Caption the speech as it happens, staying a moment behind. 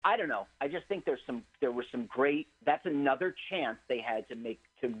I don't know. I just think there were some great. That's another chance they had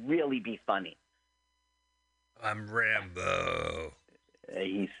to really be funny. I'm Rambo.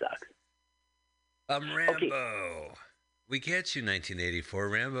 He sucks. I'm Rambo. Okay. We get you, 1984.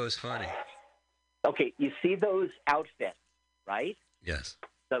 Rambo's funny. Okay, you see those outfits, right? Yes.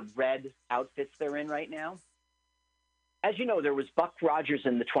 The red outfits they're in right now. As you know, there was Buck Rogers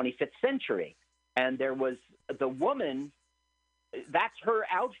in the 25th century, and there was the woman. That's her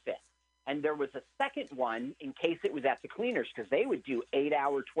outfit. And there was a second one in case it was at the cleaners, because they would do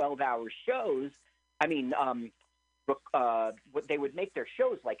 8-hour, 12-hour shows. I mean, they would make their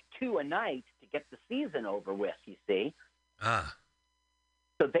shows like 2 a night to get the season over with, you see. Ah.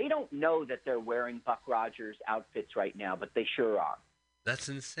 So they don't know that they're wearing Buck Rogers outfits right now, but they sure are. That's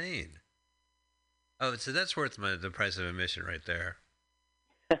insane. Oh, so that's worth the price of admission right there.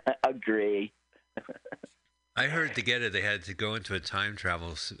 Agree. I heard to get it, they had to go into a time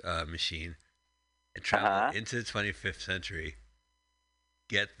travel machine and travel into the 25th century.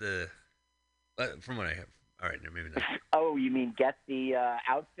 Get the... from what I have. All right, no, maybe not. Oh, you mean get the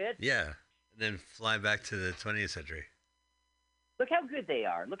outfit? Yeah, and then fly back to the 20th century. Look how good they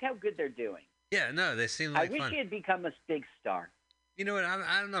are. Look how good they're doing. Yeah, no, they seem like fun. I wish she had become a big star. You know what?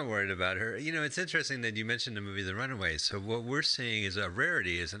 I'm not worried about her. You know, it's interesting that you mentioned the movie The Runaways. So what we're seeing is a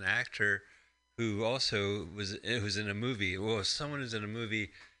rarity, is an actor who also who's in a movie. Well, someone who's in a movie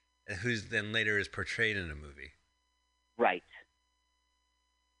who's then later is portrayed in a movie. Right.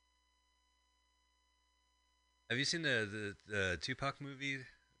 Have you seen the Tupac movie?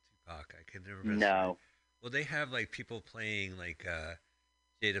 Tupac, I can never remember. No. Well, they have like people playing like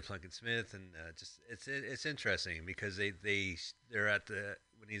Jada Plunkett Smith, and just it's interesting because they're at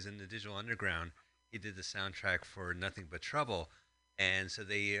when he's in the Digital Underground, he did the soundtrack for Nothing But Trouble, and so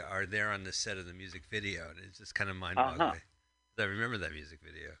they are there on the set of the music video, and it's just kind of mind-boggling. I remember that music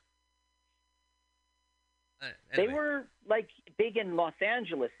video. Anyway. They were like big in Los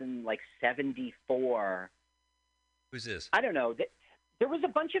Angeles in like '74. Who's this? I don't know. There was a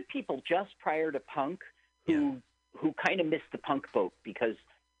bunch of people just prior to punk who kind of missed the punk boat because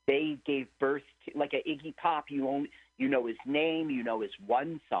they gave birth to, like a Iggy Pop. You know his name, you know his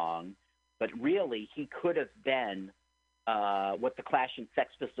one song, but really he could have been what the Clash and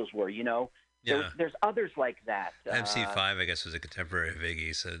Sex Pistols were. You know, there's others like that. MC5, I guess, was a contemporary of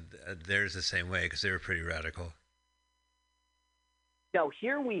Iggy, so theirs the same way because they were pretty radical. No,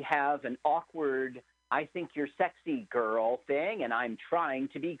 here we have an awkward, I think you're sexy girl thing, and I'm trying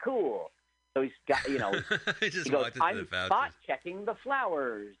to be cool. So he's got, you know, he just goes, walked into I'm the fountain. spot checking the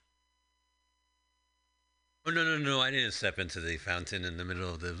flowers. Oh, no, I didn't step into the fountain in the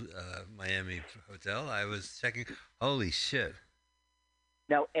middle of the Miami hotel. I was checking. Holy shit.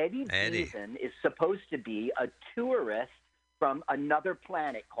 Now, Eddie Beason is supposed to be a tourist from another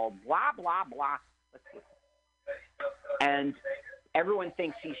planet called blah, blah, blah. And everyone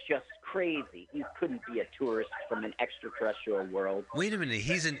thinks he's just crazy. He couldn't be a tourist from an extraterrestrial world. Wait a minute.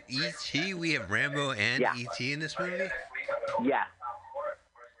 He's an E.T.? We have Rambo and E.T. in this movie? Yeah.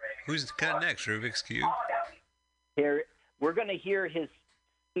 Who's cut next? Rubik's Cube? Here, we're going to hear his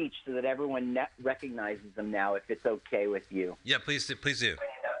speech so that everyone recognizes him now, if it's okay with you. Yeah, please do. Please do.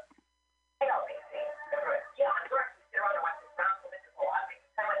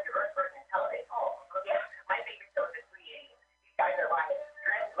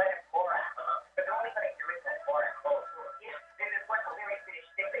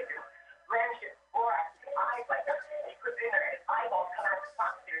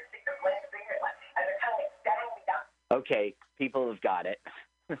 Okay, people have got it.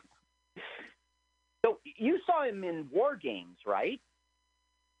 So you saw him in War Games, right?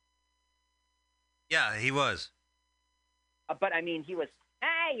 Yeah, he was. But, I mean, he was,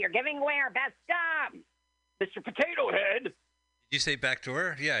 hey, you're giving away our best stuff, Mr. Potato Head. Did you say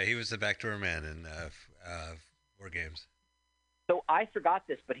backdoor? Yeah, he was the backdoor man in War Games. So I forgot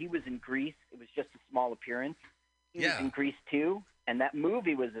this, but he was in Grease. It was just a small appearance. He was in Grease 2, and that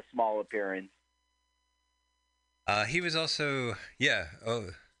movie was a small appearance. He was also, oh.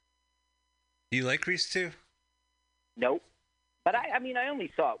 Do you like Grease 2? Nope. But, I mean, I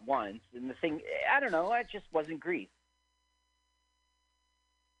only saw it once, and the thing, I don't know, it just wasn't Grease.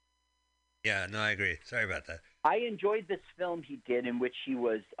 Yeah, no, I agree. Sorry about that. I enjoyed this film he did in which he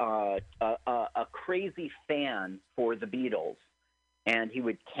was a crazy fan for the Beatles, and he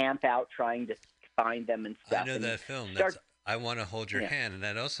would camp out trying to find them and stuff. I know that film. That's I Want to Hold Your Hand, and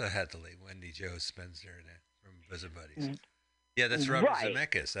that also had the late Wendy Jo Spencer in it from Bosom Buddies. Yeah, that's Robert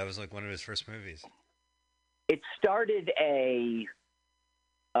Zemeckis. That was like one of his first movies. It started a...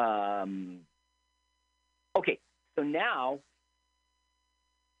 okay, so now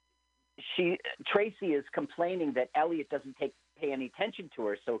Tracy is complaining that Elliot doesn't pay any attention to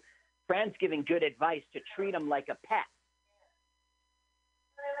her. So Fran's giving good advice to treat him like a pet.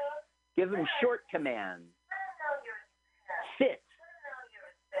 Give him short commands. Sit.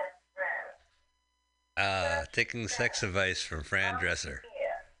 Taking sex advice from Fran Dresser.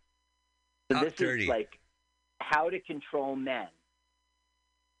 So this is like how to control men.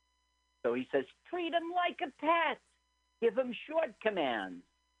 So he says, treat him like a pet. Give him short commands.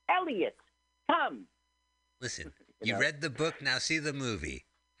 Elliot, come. Listen, you read the book, now see the movie.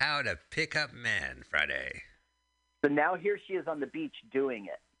 How to Pick Up Men, Friday. So now here she is on the beach doing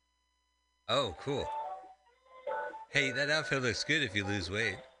it. Oh, cool. Hey, that outfit looks good if you lose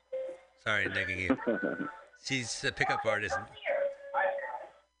weight. Sorry, negging you. She's a pickup artist.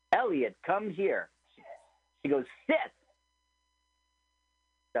 Elliot, come here. She goes, sit.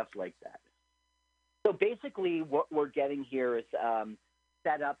 Stuff like that. So basically what we're getting here is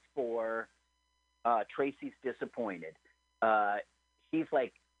set up for Tracy's disappointed. He's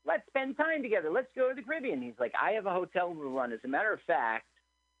like, let's spend time together. Let's go to the Caribbean. He's like, I have a hotel to run. As a matter of fact,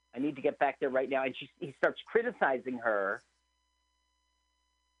 I need to get back there right now. And he starts criticizing her.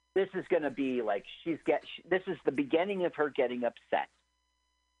 This is going to be like this is the beginning of her getting upset.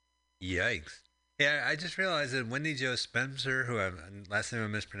 Yikes. Yeah, I just realized that Wendy Jo Spencer, who last name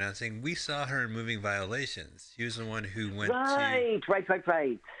I'm mispronouncing, we saw her in Moving Violations. She was the one who went to Right.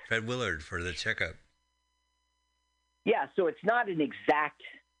 Fred Willard for the checkup. Yeah, so it's not an exact,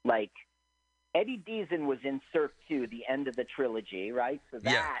 like, Eddie Deason was in Surf 2, the end of the trilogy, right? So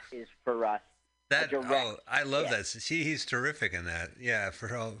that is for us. I love that. He's terrific in that. Yeah,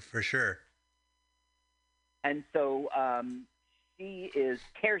 for sure. And so she is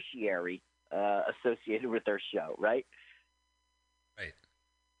tertiary associated with our show, right? Right.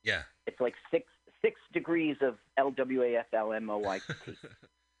 Yeah. It's like six degrees of LWAFLMOYT.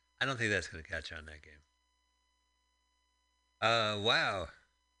 I don't think that's going to catch on that game. Wow.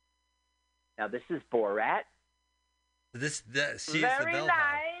 Now this is Borat. She's the Very bellhop.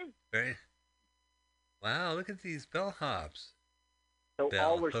 nice. Very. Wow, look at these bellhops. So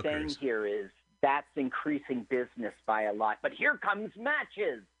all we're saying here is that's increasing business by a lot. But here comes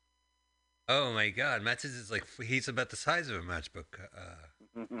Matches. Oh my God, Matches is like he's about the size of a matchbook.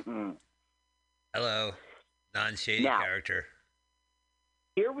 Hello, non-shady character.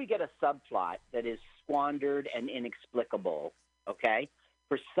 Here we get a subplot that is squandered and inexplicable. Okay,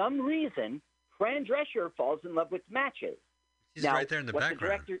 for some reason, Fran Drescher falls in love with Matches. She's right there in the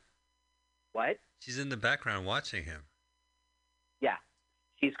background. What? She's in the background watching him. Yeah,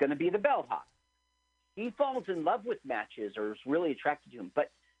 she's going to be the bellhop. He falls in love with Matches or is really attracted to him.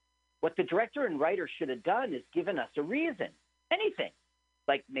 But what the director and writer should have done is given us a reason. Anything.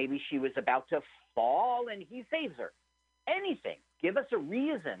 Like maybe she was about to fall and he saves her. Anything. Give us a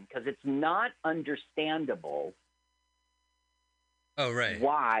reason, because it's not understandable. Oh, right.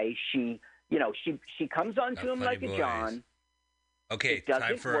 Why she comes on to him like a John. Okay,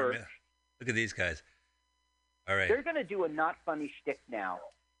 time for look at these guys. All right. They're going to do a not funny shtick now.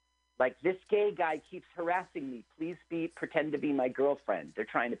 Like, this gay guy keeps harassing me. Please pretend to be my girlfriend. They're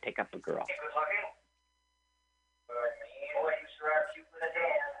trying to pick up a girl.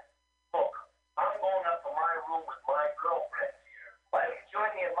 Look, I'm going up to my room with my girlfriend here. Why don't you join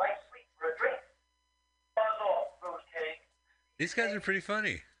me in my suite for a drink? Buzz off, fruitcake. These guys are pretty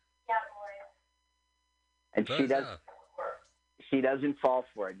funny. And she doesn't fall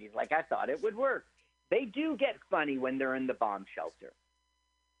for it. And he's like, I thought it would work. They do get funny when they're in the bomb shelter.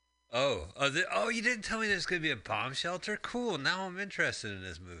 You didn't tell me there's going to be a bomb shelter? Cool, now I'm interested in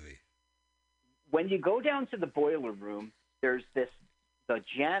this movie. When you go down to the boiler room, there's the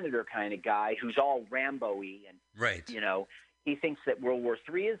janitor kind of guy who's all Rambo-y. And, right. He thinks that World War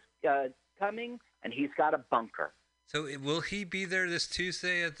III is coming, and he's got a bunker. So will he be there this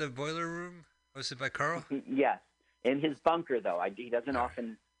Tuesday at the boiler room, hosted by Carl? Yes. In his bunker, though. He doesn't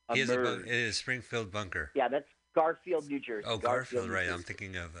often emerge. It is Springfield bunker. Yeah, that's Garfield, New Jersey. Oh, Garfield, right. I'm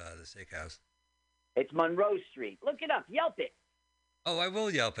thinking of the steakhouse. It's Monroe Street. Look it up. Yelp it. Oh, I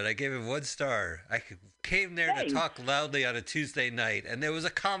will Yelp it. I gave it 1 star. I came there to talk loudly on a Tuesday night, and there was a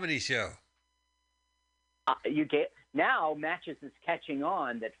comedy show. Now Matches is catching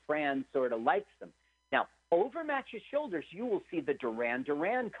on that Fran sort of likes them. Now, over Matches' shoulders, you will see the Duran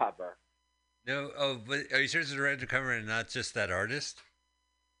Duran cover. No, but are you sure it's a Duran Duran cover and not just that artist?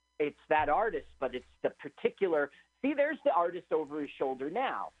 It's that artist, but it's the particular. See, there's the artist over his shoulder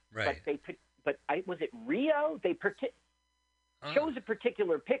now. Right. Was it Rio? They chose a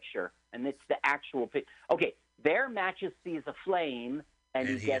particular picture, and it's the actual picture. Okay, there Matches sees a flame, and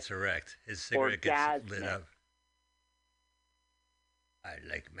he gets erect. His cigarette gets lit up. I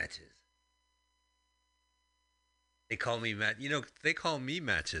like matches. They call me Matt. They call me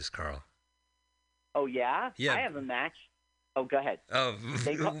Matches, Carl. Oh, yeah? Yeah. I have a match. Oh, go ahead. Oh,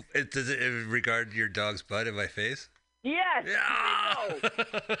 does it regard your dog's butt in my face? Yes! Yeah!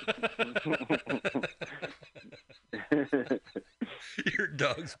 Your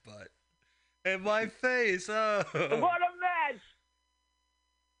dog's butt. In my face. Oh. What a match!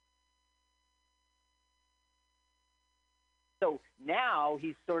 So now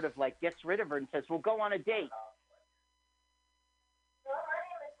he sort of like gets rid of her and says, we'll go on a date.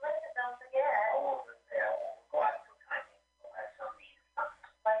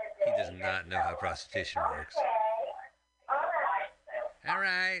 He does not know how prostitution works. All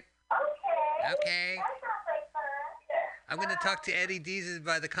right. Okay. I'm going to talk to Eddie Deezus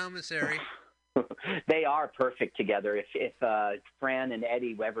by the commissary. They are perfect together. If Fran and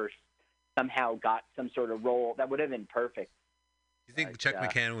Eddie ever somehow got some sort of role, that would have been perfect. You think Chuck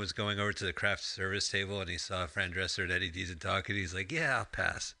McCann was going over to the craft service table and he saw Fran Dresser and Eddie Deezus talking? He's like, yeah, I'll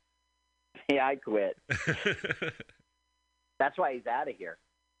pass. Yeah, I quit. That's why he's out of here.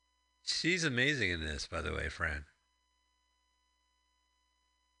 She's amazing in this, by the way, Fran.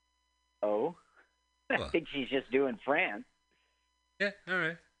 Oh? Well. I think she's just doing Fran. Yeah, all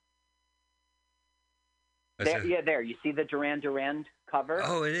right. There. You see the Duran Duran cover?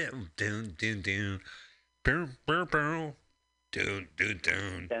 Oh, it is. Doon, doon, doon. Boom, boom, boom. Doon, doon,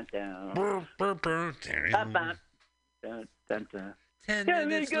 doon. Dun, dun. Boom, boom, boom. Dun, dun, dun, dun, dun. 10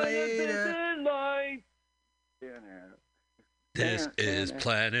 minutes later. This is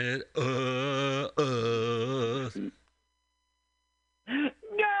planet Earth.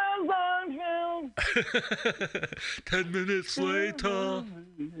 Girls on film. 10 minutes later.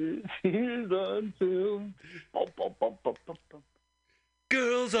 Girls on film.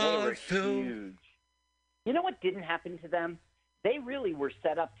 Girls They on were film. huge. You know what didn't happen to them? They really were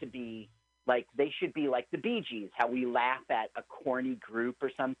set up to be like, they should be like the Bee Gees, how we laugh at a corny group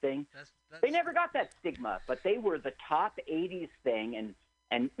or something. They never got that stigma, but they were the top 80s thing,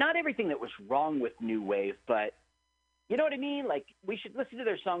 and not everything that was wrong with New Wave, but you know what I mean? Like, we should listen to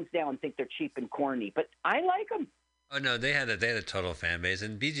their songs now and think they're cheap and corny, but I like them. Oh, no, they had a total fan base,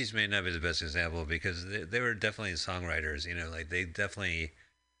 and Bee Gees may not be the best example because they were definitely songwriters, like they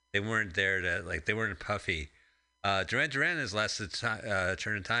weren't there to, like, they weren't puffy. Duran Duran has lasted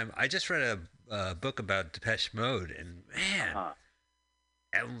turn in time. I just read a book about Depeche Mode, and man,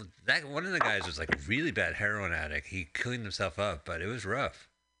 and that one of the guys was like a really bad heroin addict. He cleaned himself up, but it was rough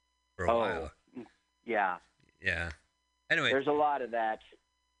for a while. Yeah. Yeah. Anyway, there's a lot of that.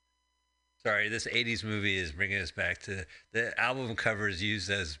 Sorry, this 80s movie is bringing us back to the album covers used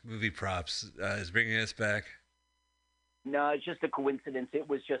as movie props. Is bringing us back. No, it's just a coincidence. It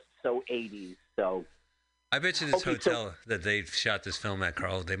was just so 80s. So I bet you this hotel that they shot this film at,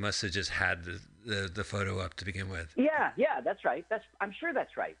 Carl, they must have just had the photo up to begin with. Yeah, that's right. I'm sure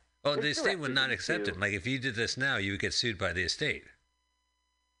that's right. Oh, the estate would not accept it. Like, if you did this now, you would get sued by the estate,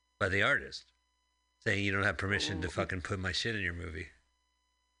 by the artist, saying you don't have permission to fucking put my shit in your movie.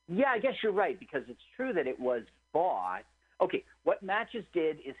 Yeah, I guess you're right, because it's true that it was bought. Okay, what Matches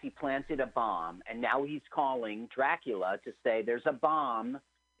did is he planted a bomb, and now he's calling Dracula to say there's a bomb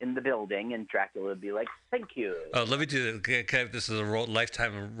in the building, and Dracula would be like, thank you. Oh, let me do this is a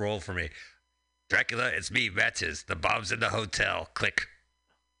lifetime role for me. Dracula, it's me, Matches. The bomb's in the hotel. Click.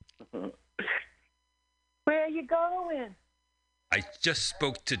 Where are you going? I just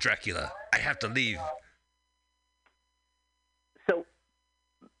spoke to Dracula. I have to leave. So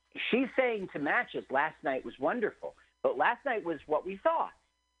she's saying to Matches, last night was wonderful, but last night was what we saw.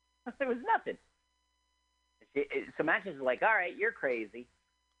 There was nothing. So Matches is like, all right, you're crazy.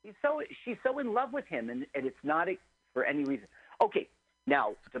 She's so in love with him, and it's not for any reason. Okay,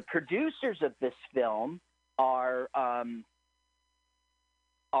 now the producers of this film are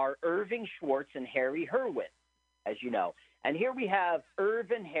Irving Schwartz and Harry Hurwitz, as you know. And here we have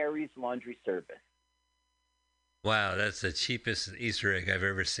Irv and Harry's Laundry Service. Wow, that's the cheapest Easter egg I've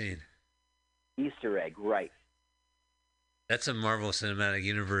ever seen. Easter egg, right. That's a Marvel Cinematic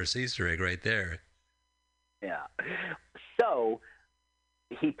Universe Easter egg right there. Yeah. So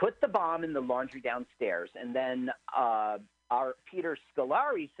he put the bomb in the laundry downstairs, and then our Peter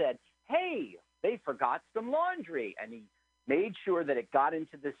Scolari said, hey, they forgot some laundry, and he made sure that it got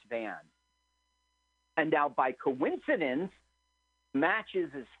into this van. And now, by coincidence, Matches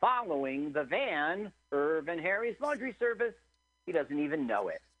is following the van, Irv and Harry's Laundry Service. He doesn't even know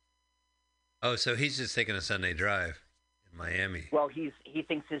it. Oh, so he's just taking a Sunday drive in Miami. Well, he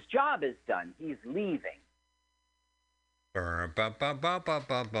thinks his job is done. He's leaving. This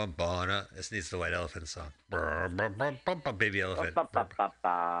needs the White Elephant song. Baby Elephant.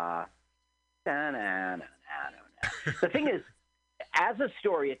 The thing is, as a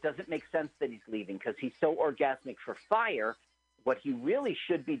story, it doesn't make sense that he's leaving because he's so orgasmic for fire. What he really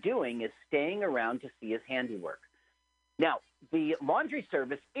should be doing is staying around to see his handiwork. Now, the laundry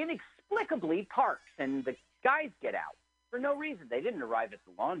service inexplicably parks, and the guys get out for no reason. They didn't arrive at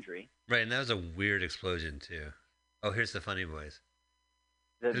the laundry. Right, and that was a weird explosion, too. Oh, here's the funny boys.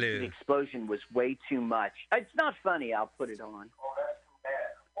 The explosion was way too much. It's not funny. I'll put it on. Oh, that's too bad.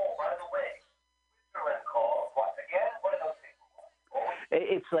 Oh, by the way, Switzerland called. What, again? What are those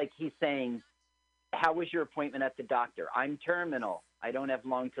people? It's like he's saying, how was your appointment at the doctor? I'm terminal. I don't have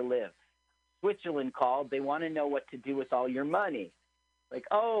long to live. Switzerland called. They want to know what to do with all your money. Like,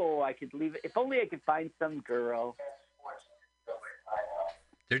 oh, I could leave it. If only I could find some girl.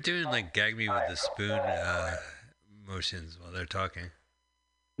 They're doing like gag me with the spoon motions while they're talking.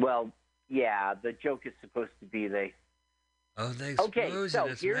 Well, yeah, the joke is supposed to be they. Oh, they explode. Okay, so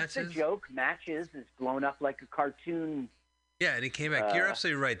here's matches? the joke. Matches is blown up like a cartoon. Yeah, and he came back. You're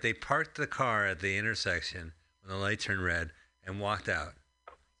absolutely right. They parked the car at the intersection when the light turned red and walked out.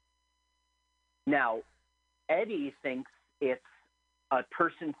 Now, Eddie thinks it's a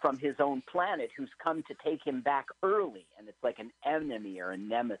person from his own planet who's come to take him back early, and it's like an enemy or a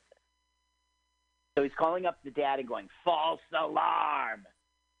nemesis. So he's calling up the dad and going, false alarm.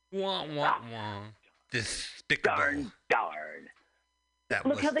 Wah, wah, wah. Despicable. Darn. That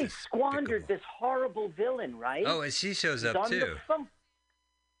Look was how they despicable. squandered this horrible villain, right? Oh, and she shows He's up on too. the phone.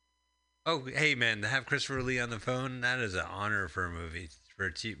 Oh, hey man, to have Christopher Lee on the phone, that is an honor for a movie, for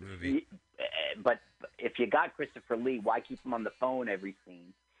a cheap movie. But if you got Christopher Lee, why keep him on the phone every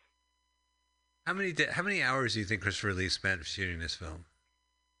scene? How many hours do you think Christopher Lee spent shooting this film?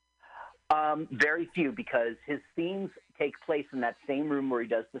 Very few, because his scenes take place in that same room where he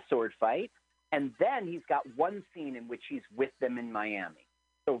does the sword fight, and then he's got one scene in which he's with them in Miami.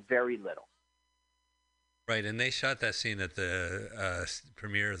 So very little. Right, and they shot that scene at the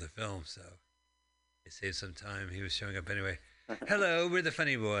premiere of the film, so it saved some time. He was showing up anyway. Hello, we're the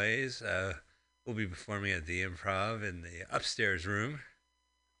Funny Boys. We'll be performing at the Improv in the upstairs room,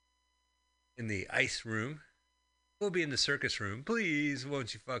 in the ice room. We'll be in the circus room. Please,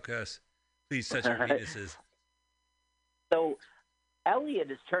 won't you fuck us? Please touch our penises. So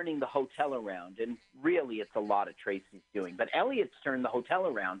Elliot is turning the hotel around, and really it's a lot of Tracy's doing. But Elliot's turned the hotel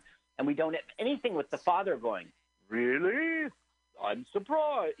around, and we don't have anything with the father going, really? I'm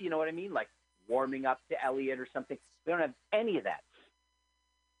surprised. You know what I mean? Like warming up to Elliot or something. We don't have any of that.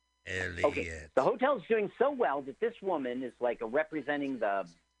 Elliot. Okay, the hotel's doing so well that this woman is like representing the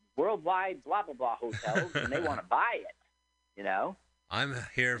worldwide blah, blah, blah hotels, and they want to buy it, you know? I'm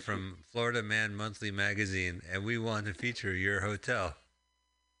here from Florida Man Monthly Magazine, and we want to feature your hotel.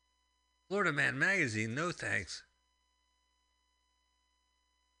 Florida Man Magazine, no thanks.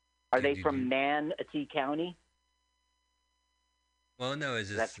 Are they from Manatee County? Well, no,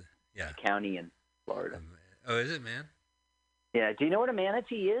 is this... Yeah. County in Florida. Oh, is it, man? Yeah. Do you know what a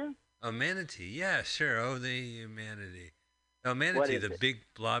manatee is? Oh, manatee. Yeah, sure. Oh, the manatee. Oh, manatee, the big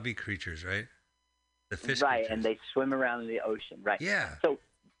blobby creatures, right? The fish right, creatures. and they swim around in the ocean, right? Yeah. So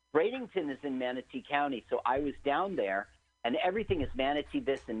Bradenton is in Manatee County, so I was down there, and everything is manatee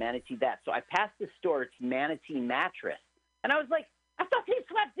this and manatee that. So I passed the store, it's Manatee Mattress, and I was like, I thought they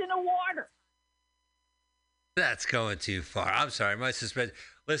slept in the water. That's going too far. I'm sorry, my suspension.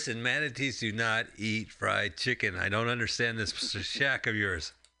 Listen, manatees do not eat fried chicken. I don't understand this shack of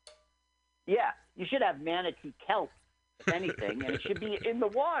yours. Yeah, you should have manatee kelp, if anything, and it should be in the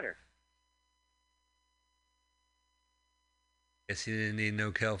water. Guess he didn't need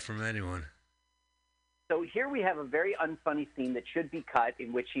no kelp from anyone. So here we have a very unfunny scene that should be cut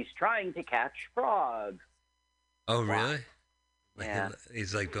in which he's trying to catch frogs. Oh, really? Yeah.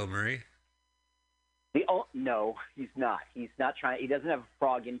 He's like Bill Murray? No, he's not. He's not trying. He doesn't have a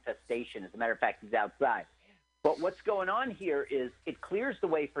frog infestation. As a matter of fact, he's outside. But what's going on here is it clears the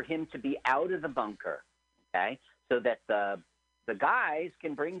way for him to be out of the bunker, okay, so that the guys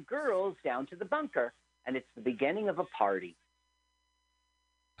can bring girls down to the bunker, and it's the beginning of a party.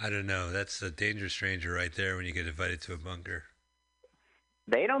 I don't know. That's a dangerous stranger right there when you get invited to a bunker.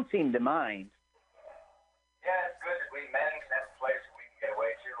 They don't seem to mind. Yeah, it's good that we manage that place we can get away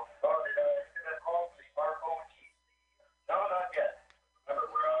to. Oh, did I call the Sparkle GC? No, not yet. Remember,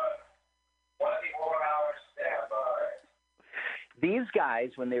 we're on 24 hours standby. These guys,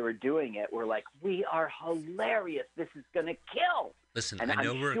 when they were doing it, were like, we are hilarious. This is going to kill. Listen, and I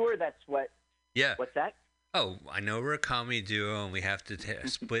know I'm we're... sure that's what... Yeah. What's that? Oh, I know we're a comedy duo, and we have to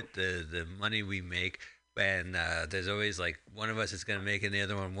split the money we make. And there's always like one of us is going to make it and the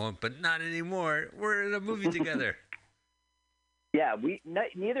other one won't. But not anymore. We're in a movie together. Yeah,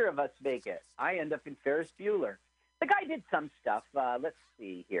 neither of us make it. I end up in Ferris Bueller. The guy did some stuff. Let's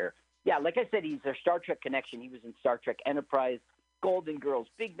see here. Yeah, like I said, he's a Star Trek connection. He was in Star Trek Enterprise, Golden Girls,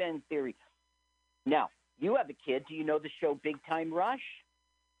 Big Bang Theory. Now, you have a kid. Do you know the show Big Time Rush?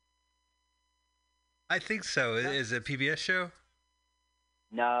 I think so. Is it a PBS show?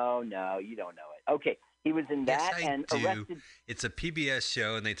 No, you don't know it. Okay, he was in that yes, I and do. Arrested. It's a PBS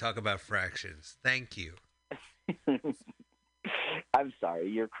show, and they talk about fractions. Thank you. I'm sorry,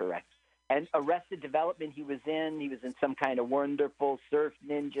 you're correct. And Arrested Development, he was in. He was in some kind of Wonderful, Surf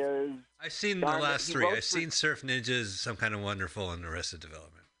Ninjas. I've seen the last three. I've seen Surf Ninjas, Some Kind of Wonderful, and Arrested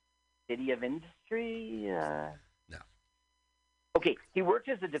Development. City of Industry? No. Okay, he worked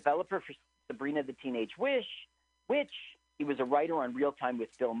as a developer for Sabrina the Teenage Witch. He was a writer on Real Time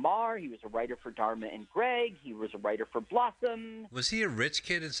with Bill Maher. He was a writer for Dharma and Greg. He was a writer for Blossom. Was he a rich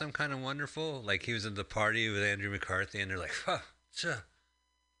kid in Some Kind of Wonderful? Like he was at the party with Andrew McCarthy, and they're like, huh,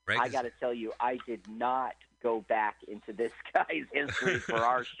 right? I got to tell you, I did not go back into this guy's history for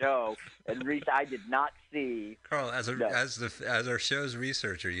our show, and I did not see. Carl, as our show's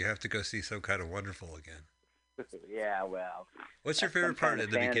researcher, you have to go see Some Kind of Wonderful again. Yeah, well. What's your favorite part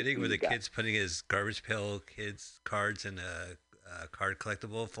in the beginning where the kid's putting his Garbage Pail Kids cards in a card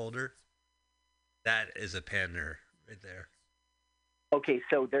collectible folder? That is a pander right there. Okay,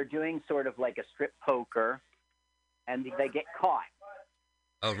 so they're doing sort of like a strip poker, and they get caught.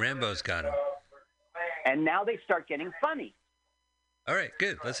 Oh, Rambo's got him. And now they start getting funny. All right,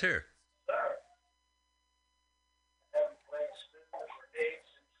 good. Let's hear.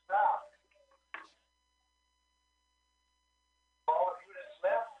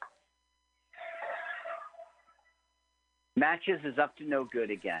 Matches is up to no good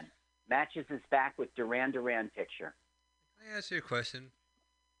again. Matches is back with Duran Duran picture. Can I ask you a question?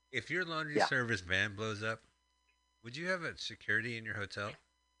 If your laundry service van blows up, would you have a security in your hotel?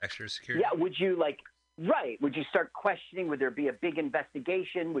 Extra security? Yeah, would you would you start questioning? Would there be a big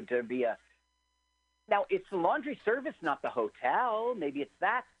investigation? Would there be Now, it's the laundry service, not the hotel. Maybe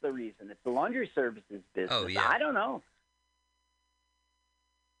that's the reason. It's the laundry service's business. Oh, yeah. I don't know.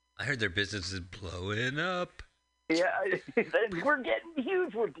 I heard their business is blowing up. Yeah, we're getting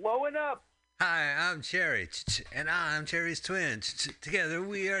huge. We're blowing up. Hi, I'm Cherry, and I'm Cherry's twin. Together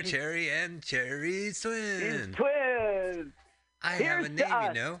we are Cherry and Cherry's twin. He's twins. I have a name,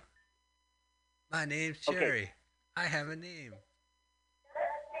 you know. My name's Cherry. Okay. I have a name.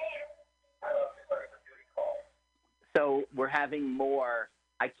 So we're having more.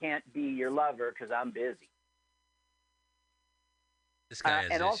 I can't be your lover because I'm busy. This guy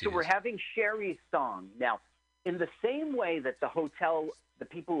has and also, issues. we're having Sherry's song now. In the same way that the hotel, the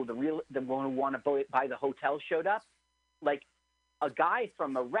people, the one who want to buy the hotel showed up, like a guy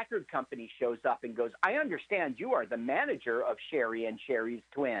from a record company shows up and goes, I understand you are the manager of Sherry and Sherry's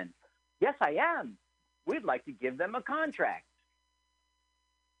twin. Yes, I am. We'd like to give them a contract.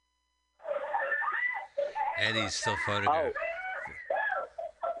 And he's still photographed.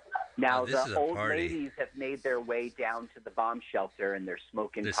 Now, the old ladies have made their way down to the bomb shelter, and they're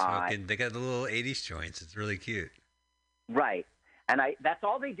smoking pot. They got the little 80s joints. It's really cute. Right. And that's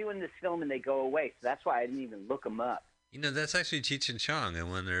all they do in this film, and they go away. So that's why I didn't even look them up. You know, that's actually Cheech and Chong.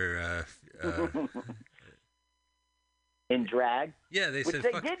 And when they're... in drag? Yeah, they said...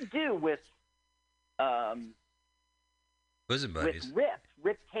 Which they did do with... Bosom Buddies. With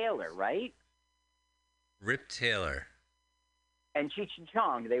Rip Taylor, right? Rip Taylor. And Cheech and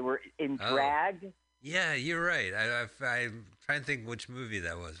Chong, they were in drag. Yeah, you're right. I'm trying to think which movie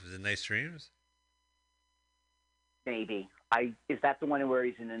that was. Was it Nice Dreams? Maybe. Is that the one where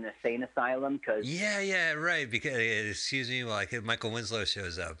he's in an insane asylum? Yeah, right. Because excuse me, like Michael Winslow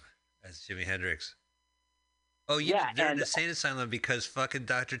shows up as Jimi Hendrix. Oh yeah, they're in an insane asylum because fucking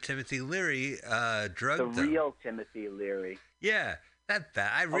Dr. Timothy Leary drugged them. The real Timothy Leary. Yeah, that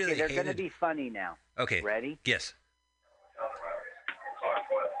bad. I really they're going to be funny now. Okay. Ready? Yes.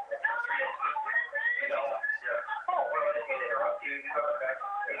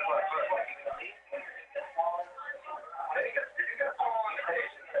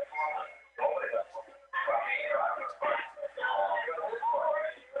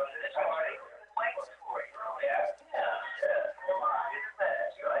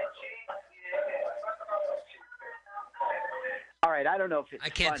 All right, I don't know if it's I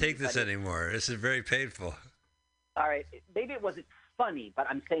can't funny, take this anymore. This is very painful. All right, maybe it wasn't funny, but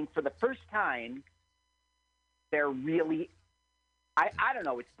I'm saying for the first time, they're really, I don't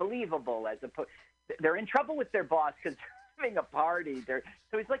know, it's believable as opposed, they're in trouble with their boss because they're having a party.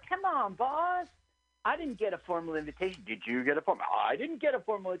 So he's like, come on, boss. I didn't get a formal invitation. Did you get a formal? I didn't get a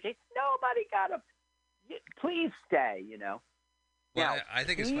formal invitation. Nobody got a, please stay, you know. Well, Now, I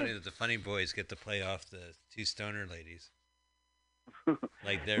think it's funny that the funny boys get to play off the two stoner ladies.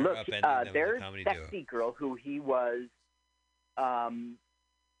 Like they're look, upending them with there's a comedy sexy duo. girl who he was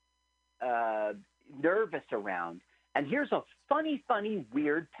nervous around. And here's a funny,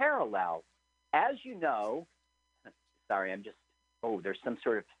 weird parallel. As you know, sorry, there's some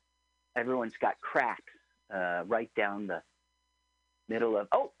sort of, everyone's got cracks right down the middle of,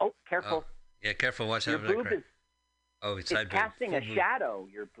 careful. Oh, yeah, careful, watch Your out for that boob crack. is, It's side boob. casting Full a boob. shadow,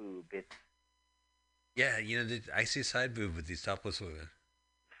 your boob. Yeah, I see side boob with these topless women.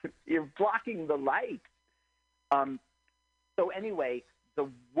 You're blocking the light. So anyway, the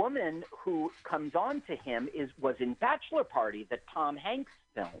woman who comes on to him was in Bachelor Party, the Tom Hanks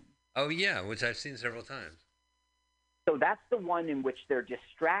film. Oh yeah, which I've seen several times. So that's the one in which they're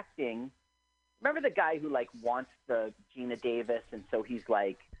distracting. Remember the guy who like wants the Gina Davis, and so he's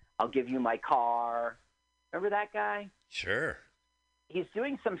like, "I'll give you my car." Remember that guy? Sure. He's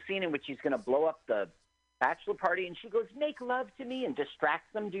doing some scene in which he's going to blow up the bachelor party, and she goes, "Make love to me," and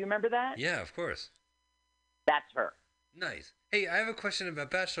distracts them. Do you remember that? Yeah, of course. That's her. Nice. Hey, I have a question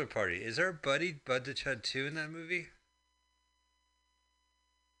about Bachelor Party. Is our buddy Bud the Chud 2 in that movie?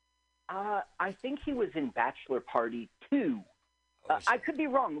 I think he was in Bachelor Party 2. I could be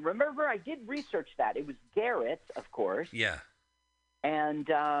wrong. Remember, I did research that. It was Garrett, of course. Yeah. And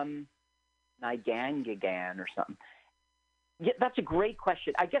Nigangagan or something. Yeah, that's a great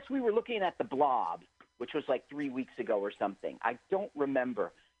question. I guess we were looking at The Blob, which was like 3 weeks ago or something. I don't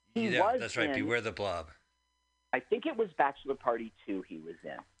remember. That's right. Beware the Blob. I think it was Bachelor Party 2 he was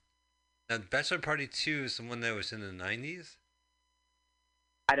in. Now, Bachelor Party 2 is the one that was in the 90s?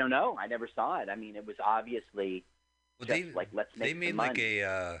 I don't know. I never saw it. I mean, it was obviously let's make some money.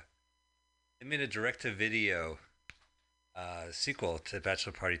 They made a direct-to-video sequel to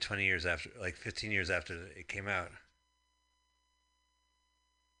Bachelor Party 20 years after, like 15 years after it came out.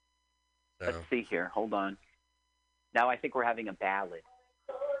 So. Let's see here. Hold on. Now I think we're having a ballad.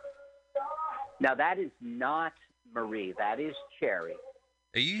 Now that is not Marie. That is Cherry.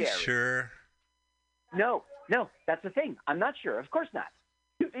 Are you sure? No, that's the thing. I'm not sure. Of course not.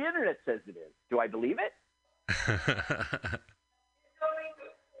 The internet says it is. Do I believe it?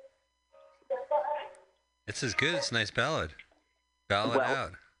 It's as good. It's a nice ballad. Ballad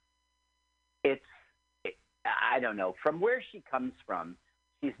out. I don't know. From where she comes from,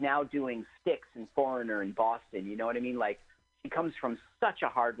 she's now doing Styx and Foreigner in Boston. You know what I mean? Like, she comes from such a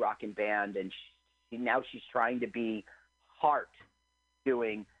hard rocking band, and she's trying to be Heart,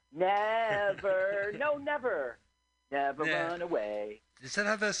 doing Never, no, never run away. Is that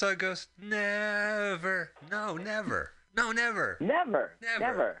how that song goes? Never, no, never, no, never.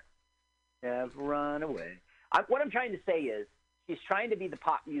 Never run away. What I'm trying to say is she's trying to be the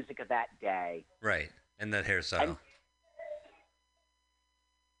pop music of that day. Right, and that hairstyle.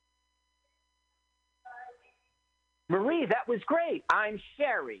 Marie, that was great. I'm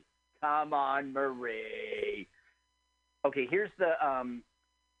Sherry. Come on, Marie. Okay, here's the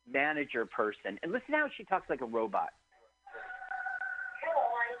manager person. And listen how she talks like a robot.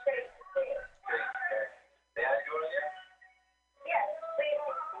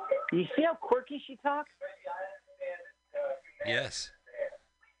 You see how quirky she talks? Yes.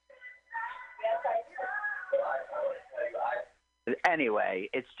 Anyway,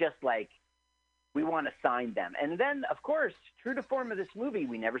 it's just like we want to sign them. And then, of course, true to form of this movie,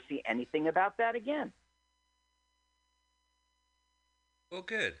 we never see anything about that again. Well,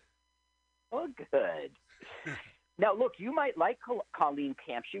 good. Oh, good. Now, look, you might like Colleen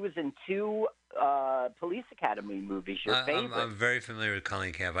Camp. She was in 2 Police Academy movies. Your favorite? I'm very familiar with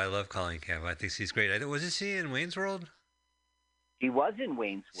Colleen Camp. I love Colleen Camp. I think she's great. Was she in Wayne's World? She was in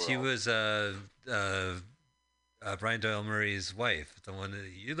Wayne's World. She was Brian Doyle Murray's wife, the one that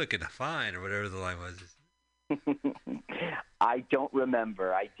 "you looking fine" or whatever the line was. I don't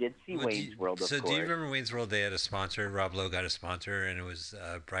remember. I did see Wayne's World, of course. So do you remember Wayne's World? They had a sponsor. Rob Lowe got a sponsor, and it was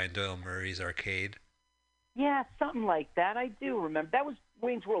Brian Doyle Murray's arcade. Yeah, something like that. I do remember. That was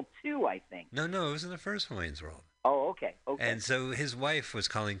Wayne's World 2, I think. No, it was in the first Wayne's World. Oh, okay. And so his wife was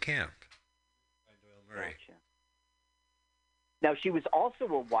Colleen Camp. Brian Doyle Murray. Gotcha. Now, she was also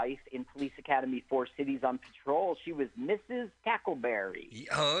a wife in Police Academy 4 Cities on Patrol. She was Mrs. Tackleberry.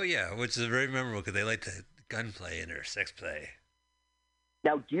 Oh, yeah, which is very memorable because they liked the gunplay in her sex play.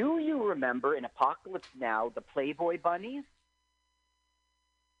 Now, do you remember in Apocalypse Now, the Playboy Bunnies?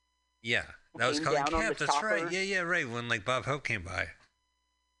 Yeah, that was Colleen Camp. That's right. Yeah, right. When Bob Hope came by.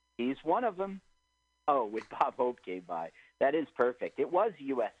 He's one of them. Oh, when Bob Hope came by. That is perfect. It was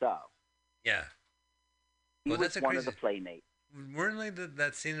USO. Yeah. He was one of the Playmates. weren't like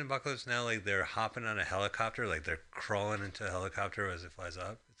that scene in Apocalypse Now, like they're hopping on a helicopter, like they're crawling into a helicopter as it flies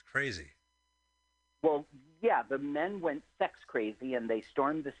up. It's crazy. Well, yeah, the men went sex crazy and they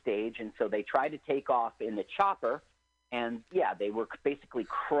stormed the stage, and so they tried to take off in the chopper, and yeah, they were basically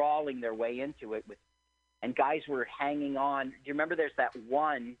crawling their way into it and guys were hanging on. Do you remember there's that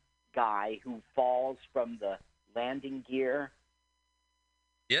one guy who falls from the landing gear?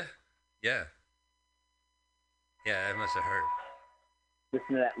 Yeah, yeah, yeah. It must have hurt.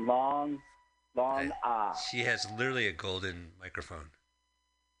 Listen to that long She has literally a golden microphone.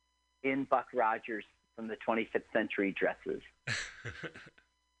 In Buck Rogers from the 25th Century dresses.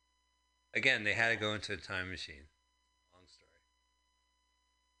 Again, they had to go into a time machine. Long story.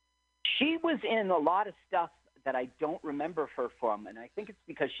 She was in a lot of stuff that I don't remember her from, and I think it's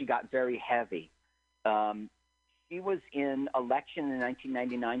because she got very heavy. She was in Election in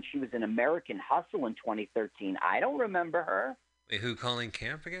 1999. She was in American Hustle in 2013. I don't remember her. Wait, who, Colleen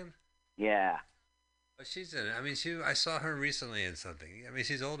Camp again? Yeah. Oh, she's in it. I mean, I saw her recently in something. I mean,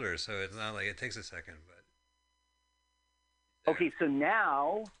 she's older, so it's not like it takes a second, but... Okay, so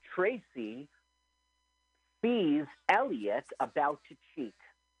now Tracy sees Elliot about to cheat.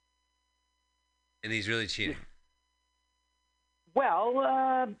 And he's really cheating.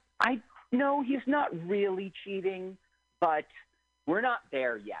 Well, no, he's not really cheating, but we're not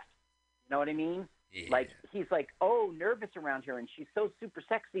there yet. You know what I mean? Yeah. Like, he's like, oh, nervous around her, and she's so super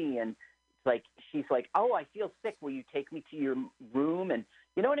sexy, and like, she's like, oh, I feel sick. Will you take me to your room? And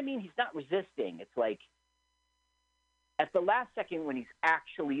you know what I mean? He's not resisting. It's like, at the last second when he's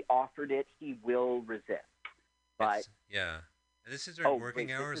actually offered it, he will resist. But yeah. And this is during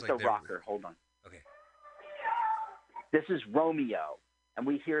working hours? This is the rocker. Hold on. Okay. This is Romeo, and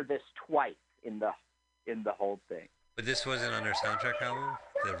we hear this twice in the whole thing. But this wasn't on their soundtrack album?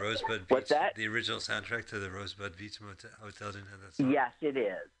 The Rosebud Beach? What's that? The original soundtrack to the Rosebud Beach Hotel didn't have that song? Yes, it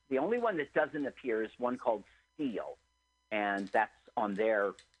is. The only one that doesn't appear is one called Steel, and that's on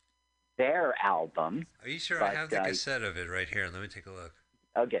their album. Are you sure? I have the cassette of it right here. Let me take a look.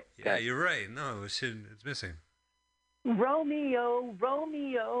 Okay. Yeah, you're right. No, it's missing. Romeo,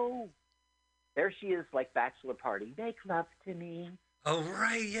 Romeo. There she is, like Bachelor Party. Make love to me. Oh,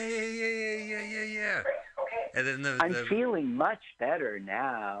 right. Yeah. And then I'm feeling much better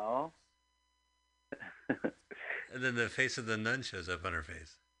now. And then the face of the nun shows up on her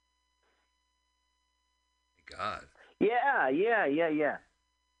face. My God. Yeah.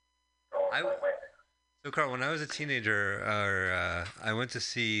 So, Carl, when I was a teenager, I went to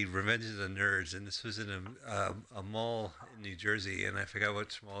see Revenge of the Nerds, and this was in a mall in New Jersey, and I forgot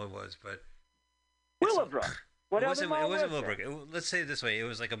what mall it was, but... Willowbrook. It wasn't Willowbrook. Let's say it this way. It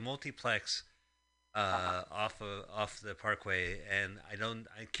was like a multiplex off the Parkway, and I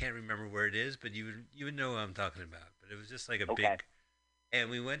can't remember where it is, but you would know what I'm talking about. But it was just like a big...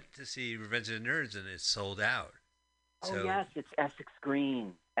 And we went to see Revenge of the Nerds, and it sold out. Oh, yes, it's Essex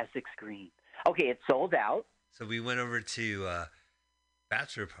Green. Okay, it sold out. So we went over to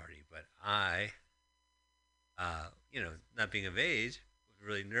Bachelor Party, but I, not being of age, was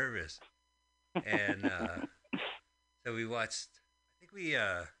really nervous. And so we watched,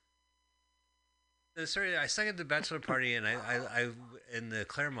 I sang at the Bachelor Party, and I in the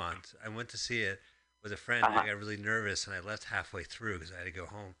Claremont, I went to see it with a friend, and I got really nervous, and I left halfway through because I had to go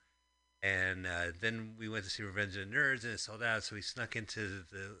home. And then we went to see Revenge of the Nerds, and it sold out, so we snuck into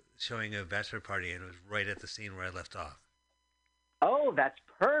the showing of Bachelor Party, and it was right at the scene where I left off. Oh, that's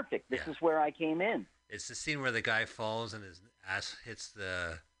perfect. This is where I came in. It's the scene where the guy falls and his ass hits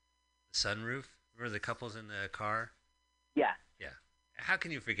the sunroof. Remember the couple's in the car? Yeah. Yeah. How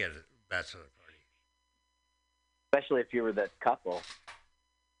can you forget a Bachelor Party? Especially if you were the couple.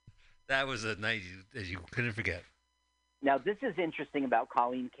 That was a night you couldn't forget. Now, this is interesting about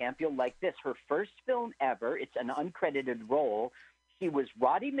Colleen Camp. You'll like this. Her first film ever, it's an uncredited role. She was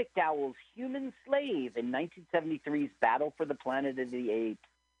Roddy McDowall's human slave in 1973's Battle for the Planet of the Apes.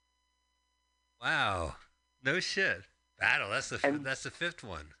 Wow. No shit. Battle. That's the fifth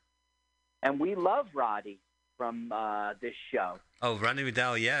one. And we love Roddy from this show. Oh, Roddy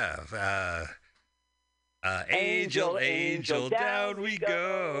McDowall, yeah. Angel, down we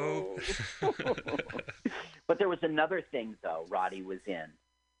go. But there was another thing, though, Roddy was in.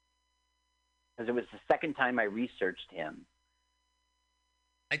 Because it was the second time I researched him.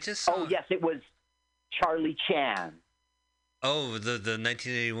 I just saw... Oh, yes, it was Charlie Chan. Oh, the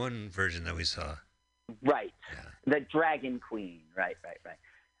 1981 version that we saw. Right. Yeah. The Dragon Queen. Right.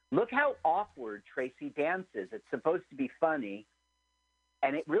 Look how awkward Tracy dances. It's supposed to be funny.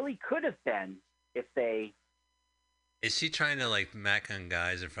 And it really could have been if they... Is she trying to, like, mac on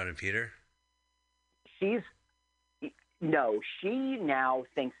guys in front of Peter? No, she now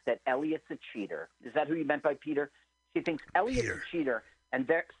thinks that Elliot's a cheater. Is that who you meant by Peter? She thinks Elliot's a cheater,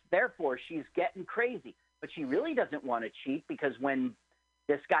 and therefore she's getting crazy. But she really doesn't want to cheat because when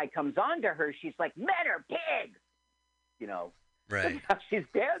this guy comes on to her, she's like, men are pigs! You know, Right. that's how she's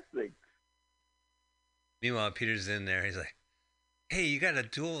dancing. Meanwhile, Peter's in there. He's like, hey, you got a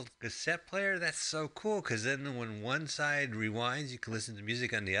dual cassette player? That's so cool, because then when one side rewinds, you can listen to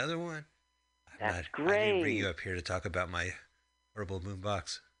music on the other one. That's I great. didn't bring you up here to talk about my portable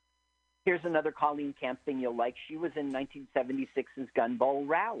boombox. Here's another Colleen Camp thing you'll like. She was in 1976's Gun Bowl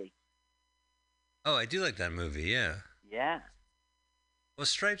Rally. Oh, I do like that movie, yeah. Yeah. Well,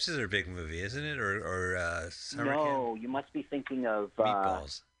 Stripes is her big movie, isn't it? Or Summer No, Camp? you must be thinking of...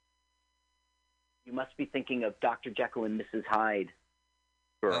 Meatballs. You must be thinking of Dr. Jekyll and Mrs. Hyde.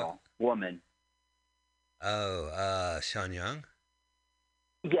 Girl. Woman. Oh, Sean Young?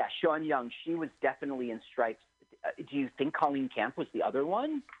 Yeah, Sean Young. She was definitely in Stripes. Do you think Colleen Camp was the other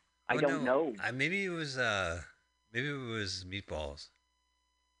one? I don't know. Maybe it was Meatballs.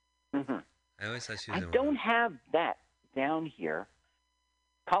 Mm-hmm. I always thought she was I don't have that down here.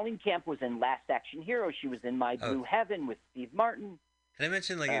 Colleen Camp was in Last Action Hero. She was in My Blue Heaven with Steve Martin. Can I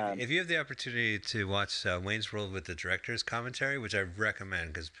mention, like, if you have the opportunity to watch Wayne's World with the director's commentary, which I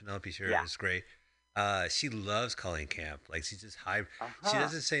recommend because Penelope Shearer is great, she loves Colleen Camp. Like, she's just high. She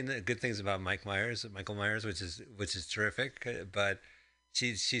doesn't say good things about Michael Myers, which is terrific, but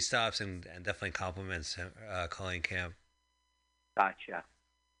she stops and definitely compliments Colleen Camp. Gotcha.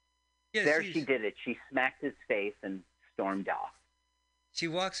 Yeah, there she did it. She smacked his face and stormed off. She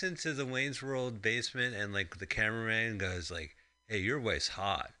walks into the Wayne's World basement and, like, the cameraman goes, like, hey, your wife's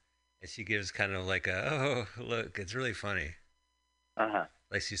hot. And she gives kind of like oh, look, it's really funny.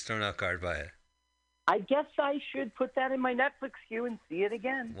 Like she's thrown off guard by it. I guess I should put that in my Netflix queue and see it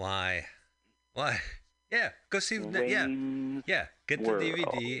again. Why? Yeah, go see. Yeah. Get the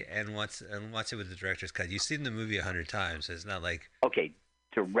DVD and watch it with the director's cut. You've seen the movie 100 times. So it's not like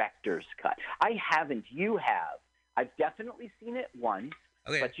director's cut. I haven't. You have. I've definitely seen it once.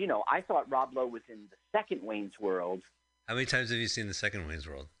 Okay. But I thought Rob Lowe was in the second Wayne's World. How many times have you seen the second Wayne's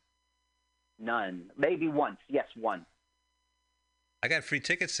World? None. Maybe once. Yes, one. I got free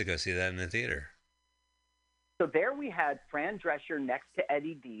tickets to go see that in the theater. So there we had Fran Drescher next to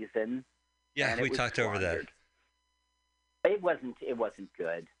Eddie Deason. Yeah, we talked over that. It wasn't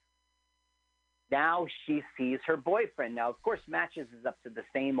good. Now she sees her boyfriend. Now, of course, Matches is up to the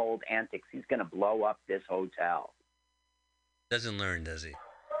same old antics. He's going to blow up this hotel. Doesn't learn, does he?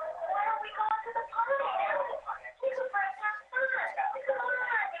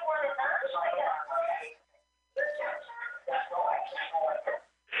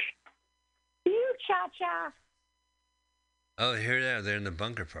 Cha-cha. Oh, here they are. They're in the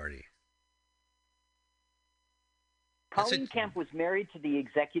bunker party. Colleen Camp was married to the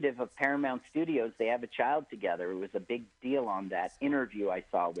executive of Paramount Studios. They have a child together. It was a big deal on that interview I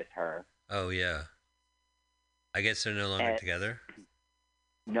saw with her. Oh, yeah. I guess they're no longer together?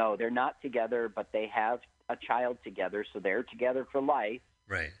 No, they're not together, but they have a child together, so they're together for life.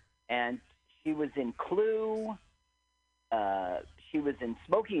 Right. And she was in Clue. She was in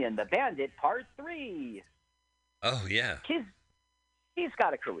Smokey and the Bandit, Part 3. Oh, yeah. She's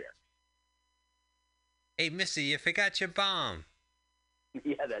got a career. Hey, Missy, you forgot your bomb.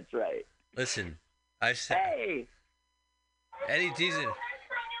 Yeah, that's right. Listen, I said... Hey! Eddie Deason.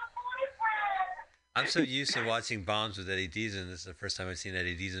 I'm so used to watching bombs with Eddie Deason. This is the first time I've seen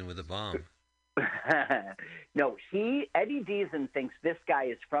Eddie Deason with a bomb. No, Eddie Deason thinks this guy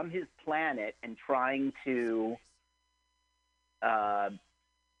is from his planet and trying to...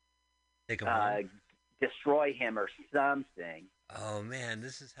 Take him home? Destroy him or something. Oh, man,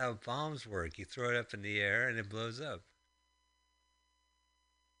 this is how bombs work. You throw it up in the air and it blows up.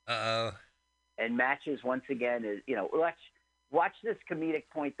 Uh-oh. And Matches, once again, is watch this comedic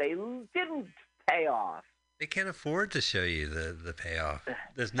point. They didn't pay off. They can't afford to show you the payoff.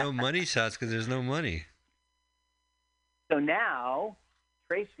 There's no money shots because there's no money. So now,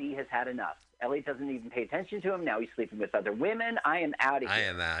 Tracy has had enough. Elliot doesn't even pay attention to him. Now he's sleeping with other women. I am out of here. I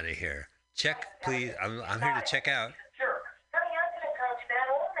am out of here. Check, please. I'm here to check out. Sure. Honey, I'm going to come to that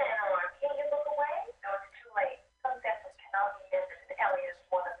old man arm. Can't you look away? No, it's too late. Some definitely cannot be missed, and Elliot is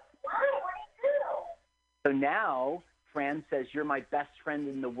one of them. Why? What do you do? So now, Fran says, you're my best friend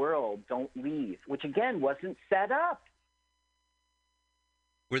in the world. Don't leave. Which, again, wasn't set up.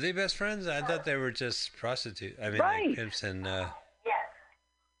 Were they best friends? I thought they were just prostitutes. I mean, right. Like pimps and... Yes.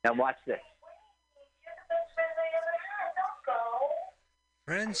 Now watch this. You're the best friend I ever had. Don't go.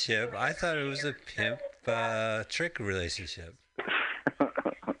 Friendship? I thought it was a pimp trick relationship.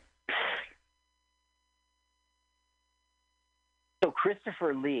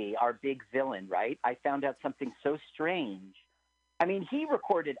 Christopher Lee, our big villain, right? I found out something so strange. I mean, he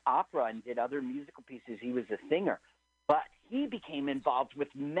recorded opera and did other musical pieces. He was a singer, but he became involved with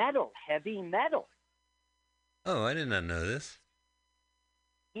metal, heavy metal. Oh, I did not know this.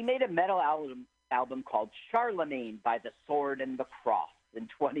 He made a metal album called Charlemagne by the Sword and the Cross in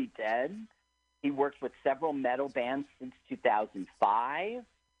 2010. He worked with several metal bands since 2005.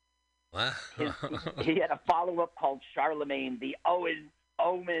 Wow. He had a follow-up called Charlemagne, the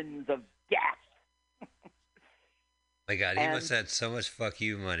Omens of Death. My God, he must have had so much fuck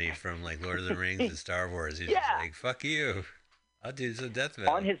you money from like Lord of the Rings and Star Wars. He's just like, fuck you. I'll do some death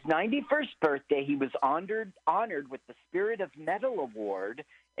metal. On his 91st birthday, he was honored with the Spirit of Metal Award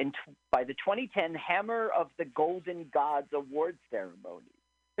by the 2010 Hammer of the Golden Gods Award ceremony.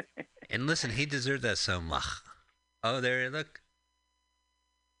 And listen, he deserved that so much. Oh, there, look.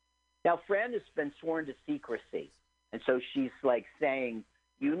 Now, Fran has been sworn to secrecy, and so she's like saying,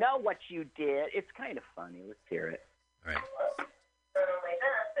 you know what you did. It's kind of funny. Let's hear it. All right. Not only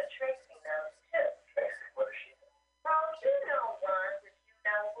that, but Tracy knows too. Tracy, what does she know? Well, you know one, but you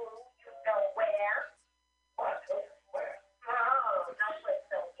know who, you know where. What? Where? Oh, don't play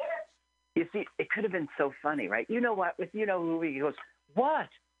so yet. You see, it could have been so funny, right? You know what? With you know who, he goes, what?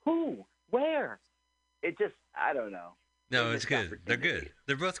 Who? Where? It just, I don't know. No, it's good. They're good.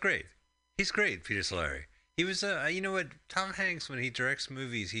 They're both great. He's great, Peter Solari. He was, you know what? Tom Hanks, when he directs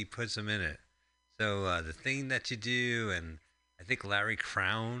movies, he puts them in it. So The Thing That You Do, and I think Larry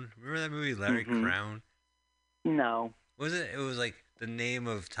Crown. Remember that movie, Larry Crown? No. Was it? It was like the name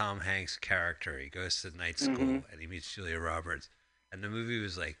of Tom Hanks' character. He goes to night school and he meets Julia Roberts, and the movie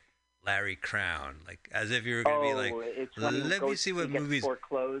was like Larry Crown, like as if you were going to be like, let me see what movies.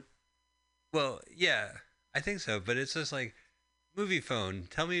 Foreclosed. Well, yeah, I think so, but it's just like movie phone.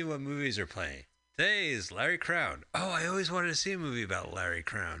 Tell me what movies are playing. Today is Larry Crown. Oh, I always wanted to see a movie about Larry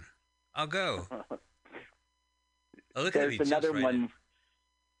Crown. I'll go. Oh, look There's at me, another right one. in.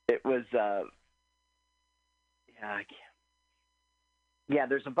 It was, I can't. Yeah,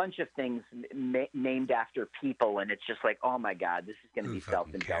 there's a bunch of things named after people, and it's just like, oh my God, this is going to be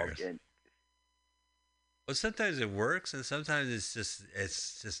self-indulgent. Well, sometimes it works, and sometimes it's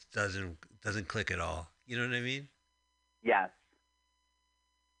just doesn't click at all. You know what I mean? Yes.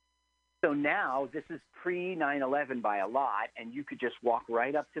 So now this is pre 9/11 by a lot, and you could just walk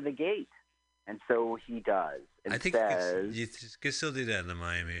right up to the gate, and so he does. And I think you could still do that in the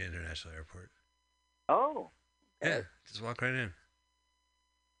Miami International Airport. Oh. Okay. Yeah, just walk right in.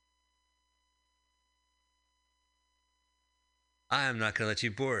 I am not going to let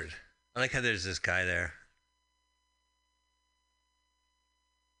you board. I like how there's this guy there.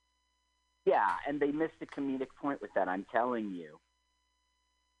 Yeah, and they missed a comedic point with that, I'm telling you.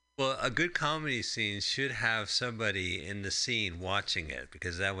 Well, a good comedy scene should have somebody in the scene watching it,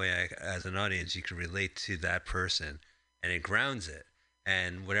 because that way, as an audience, you can relate to that person, and it grounds it.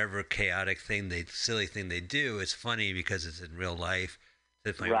 And whatever chaotic thing, silly thing they do, it's funny because it's in real life.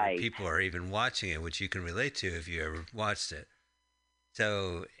 To the point where people are even watching it, which you can relate to if you ever watched it.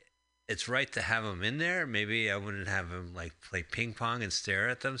 So it's right to have them in there. Maybe I wouldn't have him like play ping pong and stare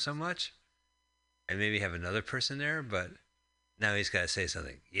at them so much, and maybe have another person there. But now he's got to say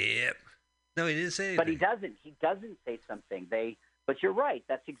something. Yep. No, he didn't say anything. But he doesn't. He doesn't say something. But you're right.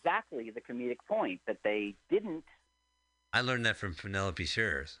 That's exactly the comedic point, that they didn't. I learned that from Penelope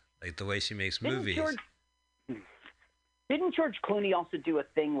Shears, like the way she makes movies. Didn't George Clooney also do a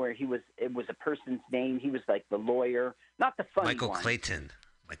thing where it was a person's name? He was like the lawyer, not the funny Michael one.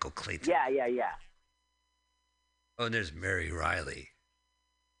 Michael Clayton. Yeah. Oh, and there's Mary Riley.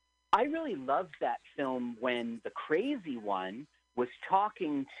 I really loved that film when the crazy one was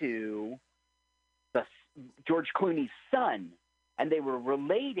talking to George Clooney's son, and they were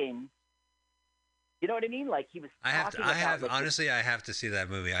relating. You know what I mean? Like he was. Honestly, I have to see that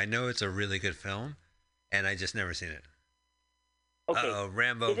movie. I know it's a really good film, and I just never seen it. Okay,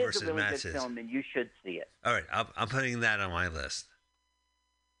 Rambo versus It is a really Matches. good film, and you should see it. All right, I'm putting that on my list.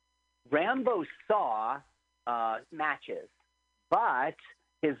 Rambo saw Matches, but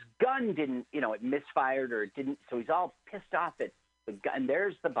his gun didn't. It misfired or it didn't. So he's all pissed off at the gun. And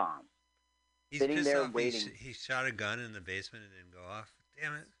there's the bomb. He's sitting pissed there off. waiting. He shot a gun in the basement and didn't go off.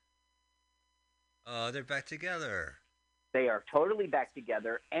 Damn it! Oh, they're back together. They are totally back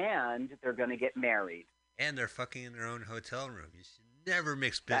together, and they're going to get married. And they're fucking in their own hotel room. You should never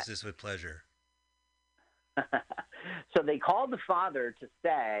mix business with pleasure. So they called the father to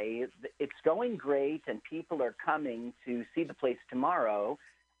say it's going great and people are coming to see the place tomorrow.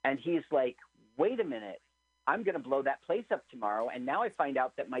 And he's like, wait a minute, I'm going to blow that place up tomorrow. And now I find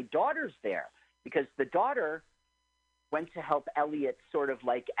out that my daughter's there because the daughter went to help Elliot sort of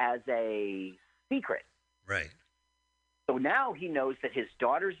like as a secret. Right. So now he knows that his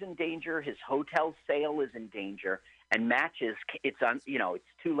daughter's in danger, his hotel sale is in danger, and Matches, it's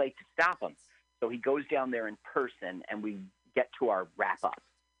too late to stop him. So he goes down there in person, and we get to our wrap-up.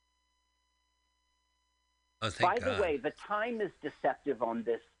 Oh, thank God. By the way, the time is deceptive on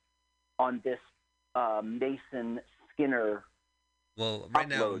this Mason Skinner. Well, right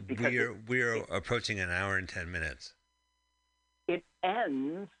now we are it approaching an hour and 10 minutes. It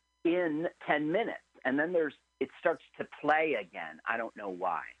ends in 10 minutes, and then it starts to play again. I don't know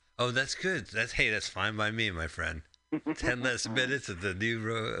why. Oh, that's good. That's fine by me, my friend. 10 less minutes of the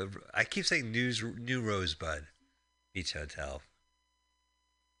new. I keep saying new Rosebud Beach Hotel.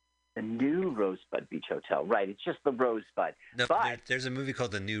 The new Rosebud Beach Hotel, right? It's just the Rosebud. No, but there's a movie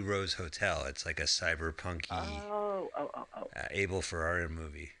called The New Rose Hotel. It's like a cyberpunky, Abel Ferrara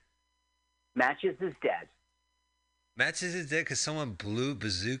movie. Matches is dead. Matches is dead because someone blew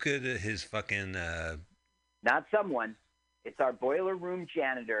bazooka to his fucking. Not someone. It's our boiler room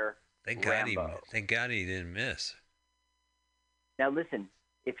janitor. Thank Rambo. God he didn't miss. Now listen,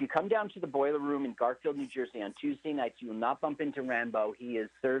 if you come down to the boiler room in Garfield, New Jersey on Tuesday nights, you will not bump into Rambo. He is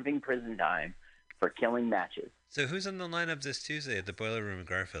serving prison time for killing Matches. So who's on the lineup this Tuesday at the boiler room in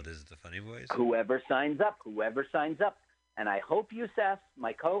Garfield? Is it the Funny Boys? Whoever signs up. And I hope Youssef,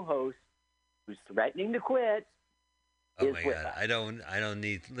 my co-host, who's threatening to quit, oh my God! I don't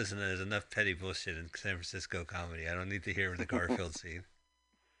need. Listen, there's enough petty bullshit in San Francisco comedy. I don't need to hear the Garfield scene.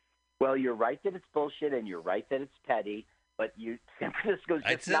 Well, you're right that it's bullshit, and you're right that it's petty. But San Francisco's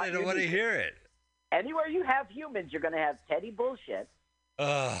just not. I don't want to hear it. Anywhere you have humans, you're going to have petty bullshit.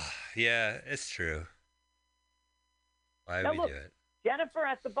 Oh, yeah, it's true. Why now, we look, do it? Jennifer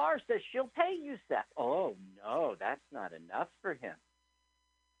at the bar says she'll pay Youssef. Oh no, that's not enough for him.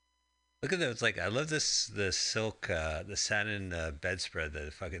 Look at those! Like, I love the silk, the satin bedspread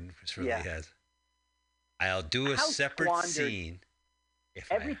that fucking Christopher Lee has. I'll do a separate scene.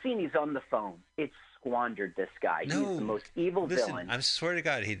 Every scene he's on the phone. It's squandered. This guy. No, he's the most evil villain. I swear to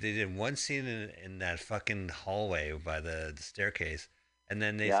God, they did one scene in that fucking hallway by the staircase, and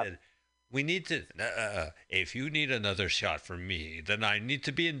then they said, "We need to. If you need another shot from me, then I need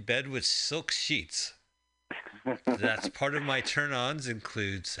to be in bed with silk sheets." That's part of my turn-ons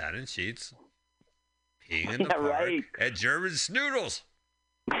include satin sheets, peeing in the park, and German snoodles.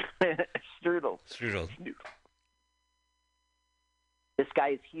 Strudel. This guy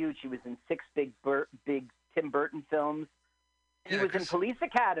is huge. He was in 6 big Tim Burton films. He was in Police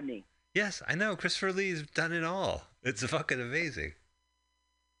Academy. Yes, I know. Christopher Lee's done it all. It's fucking amazing.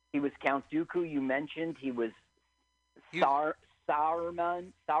 He was Count Dooku, you mentioned. He was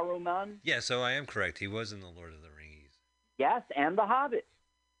Saruman. Yeah, so I am correct. He was in the Lord of the Rings. Yes, and the Hobbit.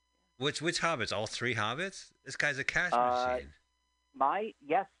 Which Hobbits? All 3 Hobbits? This guy's a cash machine.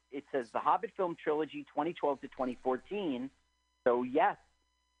 Yes, it says the Hobbit film trilogy 2012 to 2014. So, yes.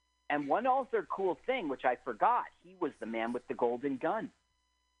 And one other cool thing, which I forgot, he was the man with the golden gun.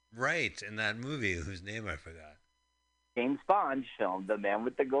 Right, in that movie, whose name I forgot. James Bond film, The Man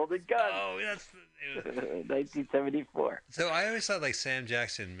with the Golden Gun. Oh, that's 1974. So I always thought like Sam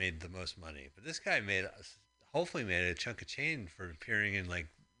Jackson made the most money, but this guy hopefully made a chunk of change for appearing in like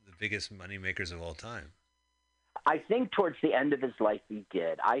the biggest money makers of all time. I think towards the end of his life he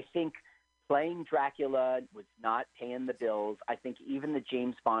did. I think playing Dracula was not paying the bills. I think even the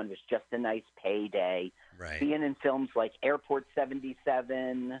James Bond was just a nice payday. Right. Being in films like Airport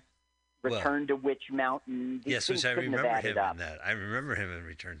 77, Return to Witch Mountain. Yes, which I remember him in that. I remember him in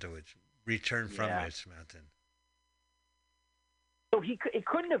Return from Witch Mountain. So it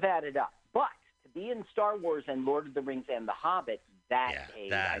couldn't have added up. But to be in Star Wars and Lord of the Rings and The Hobbit,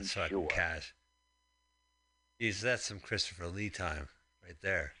 paid, that's I'm fucking sure. cash. Jeez, that's some Christopher Lee time right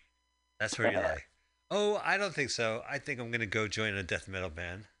there. That's where you're like, oh, I don't think so. I think I'm going to go join a death metal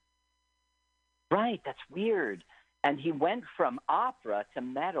band. Right, that's weird. And he went from opera to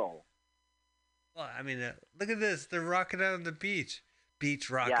metal. Well, I mean, look at this. They're rocking out on the beach. Beach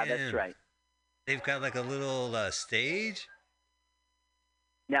rocking. Yeah, that's right. They've got like a little stage.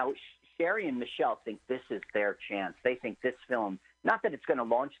 Now, Sherry and Michelle think this is their chance. They think this film, not that it's going to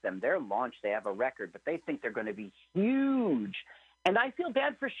launch them. They're launched. They have a record, but they think they're going to be huge. And I feel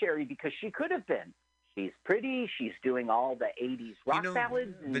bad for Sherry because she could have been. She's pretty. She's doing all the 80s rock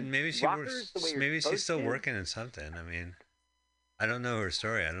ballads. But maybe she's still working in something. I mean, I don't know her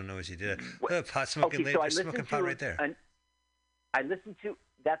story. I don't know what she did. Pot smoking lady. They're smoking pot right there. I listened to,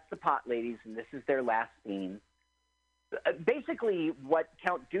 that's the pot ladies, and this is their last scene. Basically, what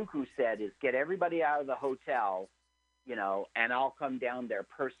Count Dooku said is get everybody out of the hotel, and I'll come down there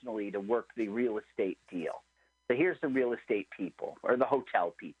personally to work the real estate deal. So here's the real estate people or the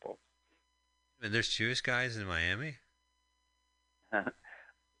hotel people. And there's Jewish guys in Miami?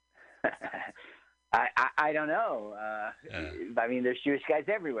 I don't know. I mean, there's Jewish guys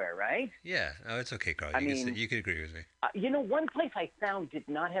everywhere, right? Yeah. Oh, it's okay, Carl. You could agree with me. One place I found did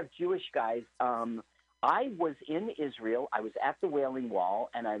not have Jewish guys. I was in Israel. I was at the Wailing Wall,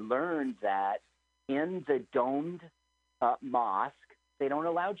 and I learned that in the domed mosque, they don't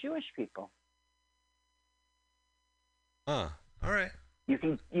allow Jewish people. Huh. All right. You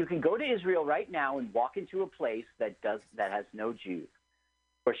can go to Israel right now and walk into a place that has no Jews.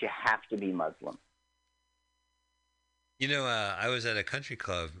 Of course, you have to be Muslim. I was at a country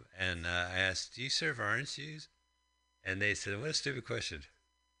club, and I asked, "Do you serve orange juice?" And they said, "What a stupid question."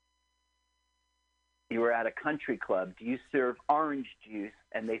 You were at a country club. Do you serve orange juice?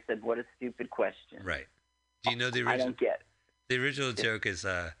 And they said, "What a stupid question." Right. Do you know the original? I don't get it. The original joke is,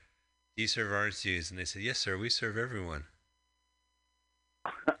 "Do you serve orange juice?" And they said, "Yes, sir. We serve everyone."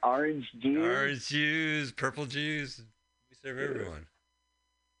 Orange juice. Orange juice, purple juice. We serve everyone.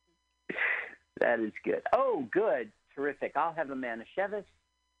 That is good. Oh, good. Terrific. I'll have a Manischewitz.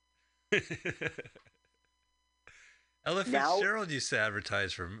 Ella Fitzgerald used to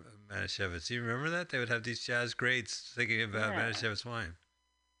advertise for Manischewitz. Do you remember that? They would have these jazz greats thinking about Manischewitz wine.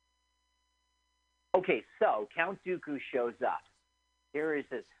 Okay, so Count Dooku shows up. Here he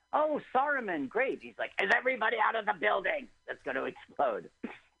says, "Oh, Saruman, great." He's like, "Is everybody out of the building? That's going to explode."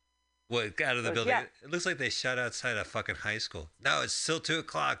 What, out of the building? Yeah. It looks like they shot outside a fucking high school. No, it's still 2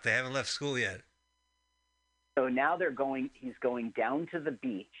 o'clock. They haven't left school yet. So now he's going down to the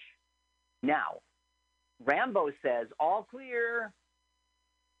beach. Now, Rambo says, "All clear."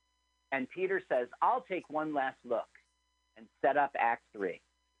 And Peter says, "I'll take one last look," and set up Act 3.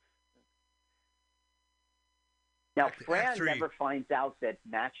 Now, Fran never finds out that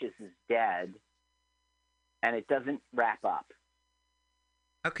Matches is dead, and it doesn't wrap up.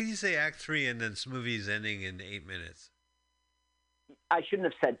 How can you say Act 3 and then this movie's ending in 8 minutes? I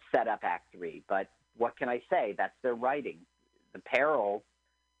shouldn't have said set up Act 3, but what can I say? That's their writing. The peril.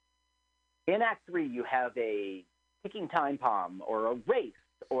 In Act 3, you have a ticking time bomb or a race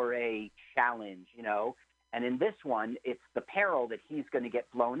or a challenge, And in this one, it's the peril that he's going to get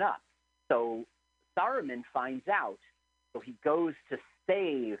blown up. So Saruman finds out, so he goes to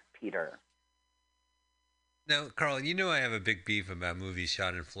save Peter. Now, Carl, I have a big beef about movies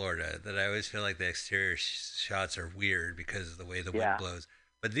shot in Florida, that I always feel like the exterior shots are weird because of the way the wind blows.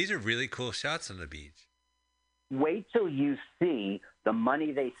 But these are really cool shots on the beach. Wait till you see the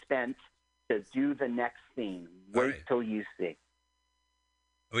money they spent to do the next scene. Wait till you see.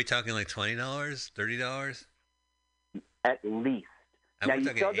 Are we talking like $20, $30? At least. Now, you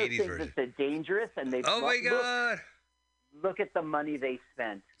saw those things that said dangerous, and they... Oh, my God! Look at the money they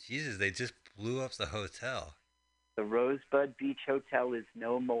spent. Jesus, they just blew up the hotel. The Rosebud Beach Hotel is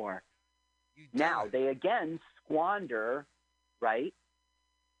no more. Now, they again squander, right?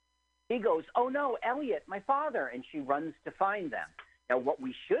 He goes, "Oh, no, Elliot, my father," and she runs to find them. Now, what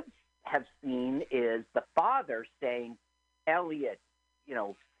we should have seen is the father saying, "Elliot,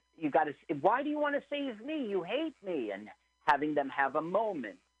 you got to. Why do you want to save me? You hate me," and having them have a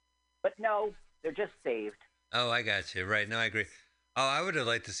moment. But no, they're just saved. Oh, I got you. Right. No, I agree. Oh, I would have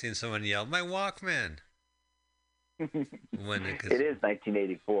liked to seen someone yell, "My Walkman." It is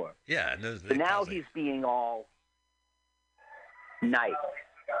 1984. Yeah. No, so now he's being all nice.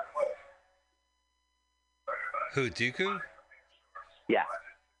 Who, Dooku? Yeah.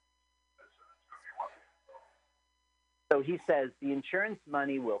 So he says, "The insurance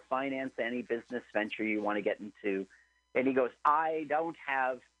money will finance any business venture you want to get into." And he goes, "I don't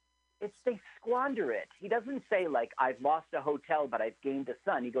have..." They squander it. He doesn't say, like, "I've lost a hotel, but I've gained a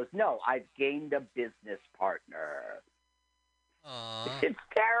son." He goes, "No, I've gained a business partner." Aww. It's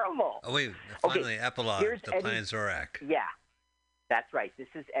terrible. Oh, wait. Finally, epilogue, the Planet Zorak. Yeah, that's right. This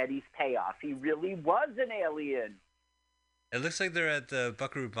is Eddie's payoff. He really was an alien. It looks like they're at the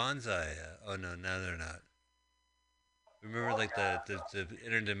Buckaroo Banzai. Oh, no, now they're not. Remember, like, the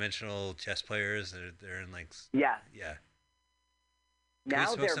interdimensional chess players? They're in, like... Yeah. Yeah.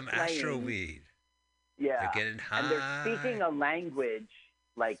 Now we smoke some playing, astro weed. Yeah. They're getting high. And they're speaking a language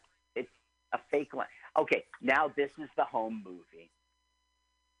like it's a fake language. Okay, now this is the home movie.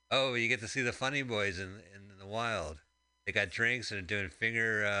 Oh, you get to see the funny boys in the wild. They got drinks and they're doing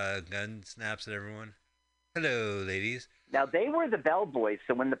finger gun snaps at everyone. Hello, ladies. Now, they were the bellboys,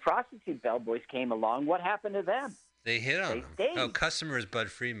 so when the prostitute bellboys came along, what happened to them? They hit on them. Stayed. Oh, customer is Bud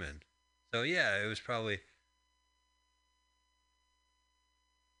Freeman. So, yeah, it was probably...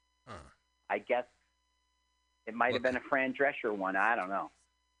 I guess it might have been a Fran Drescher one. I don't know.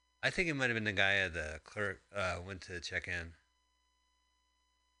 I think it might have been the guy at the clerk went to check in.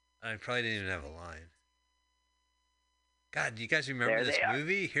 I probably didn't even have a line. God, do you guys remember There this they are.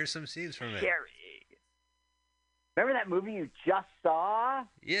 movie? Here's some scenes from it. Cherry. Remember that movie you just saw?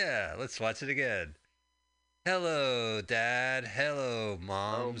 Yeah, let's watch it again. Hello, Dad. Hello,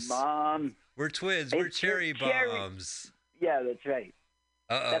 Moms. Oh, Mom. We're twins. It's We're cherry Cherry. bombs. Yeah, that's right.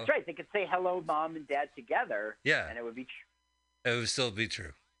 Uh-oh. That's right. They could say hello, Mom and Dad together. Yeah. And it would be It would still be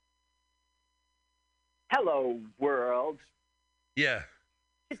true. hello, world. Yeah.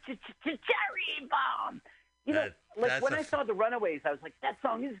 Cherry bomb. You know, like when I saw The Runaways, I was like, that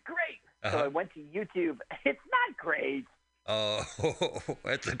song is great. So I went to YouTube. It's not great. Oh,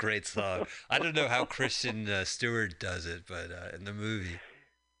 that's a great song. I don't know how Kristen Stewart does it, but in the movie.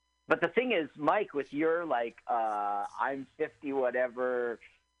 But the thing is, Mike, with your like, I'm 50, whatever,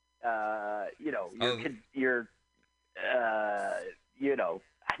 you know, you know,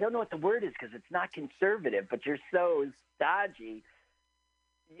 I don't know what the word is because it's not conservative, but you're so stodgy.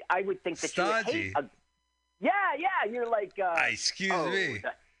 I would think that stodgy. You would hate. Yeah, you're like. Excuse me.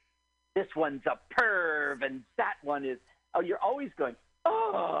 This one's a perv, and that one is. Oh, you're always going.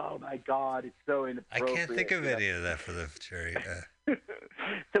 Oh my God, it's so inappropriate. I can't think of any of that for the Cherry.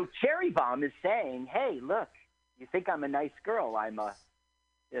 So Cherry Bomb is saying, "Hey, look, you think I'm a nice girl? I'm a,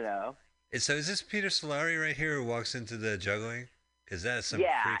 you know." So is this Peter Solari right here who walks into the juggling? Because that's some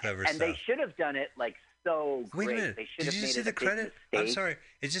pretty clever and stuff. they should have done it like so great. Wait a minute. They should Did have you made see it the a big credit? mistake. I'm sorry.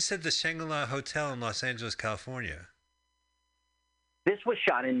 It just said the Shangri-La Hotel in Los Angeles, California. This was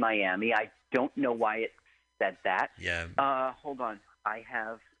shot in Miami. I don't know why it said that. Yeah. Hold on. I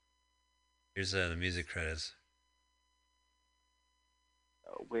have. Here's the music credits.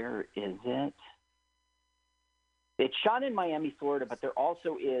 Where is it? It's shot in Miami, Florida, but there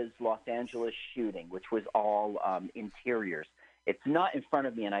also is Los Angeles shooting, which was all interiors. It's not in front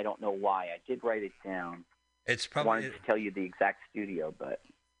of me, and I don't know why. I did write it down. It's probably. I wanted to tell you the exact studio, but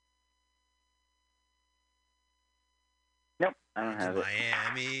nope, I don't have it.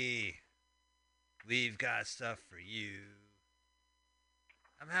 Miami. We've got stuff for you.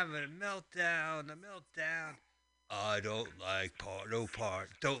 I'm having a meltdown. I don't like no part.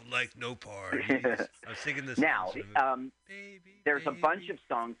 Don't like no part. I'm singing this. Now, baby, there's a bunch of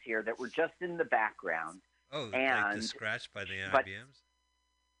songs here that were just in the background. Oh, and, like the scratch by the IBMs?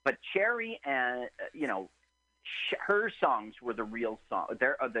 But Cherry and, you know, her songs were the real song.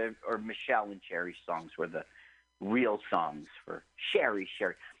 Or Michelle and Cherry's songs were the real songs for Sherry.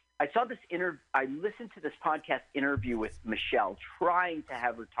 I saw this I listened to this podcast interview with Michelle, trying to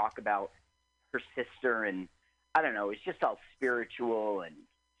have her talk about her sister, and I don't know, it's just all spiritual, and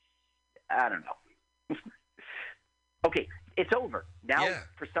I don't know. Okay, it's over now. Yeah.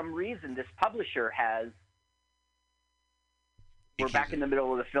 For some reason, this publisher has. We're back in the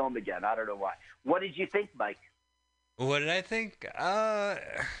middle of the film again. I don't know why. What did you think, Mike? What did I think?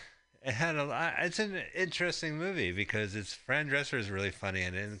 It had it's an interesting movie because Fran Drescher is really funny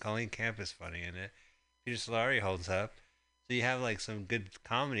in it, and Colleen Camp is funny in it. Peter Solari holds up. So you have like some good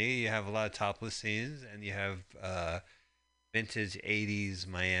comedy. You have a lot of topless scenes, and you have vintage '80s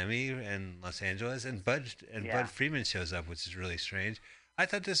Miami and Los Angeles, and Bud Friedman shows up, which is really strange. I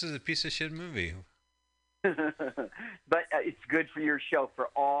thought this was a piece of shit movie. But it's good for your show for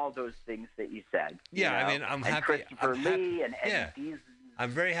all those things that you said. Yeah, you know? I mean, I'm happy. Christopher Lee and Eddie Dees. I'm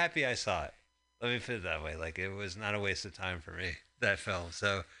very happy I saw it. Let me put it that way. Like, it was not a waste of time for me, that film.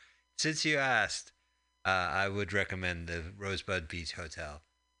 So, since you asked, I would recommend the Rosebud Beach Hotel.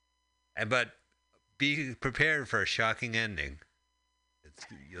 But be prepared for a shocking ending.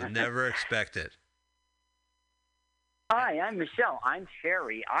 You'll never expect it. Hi, I'm Michelle. I'm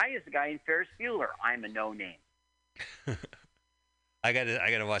Sherry. I is the guy in Ferris Bueller. I'm a no-name. I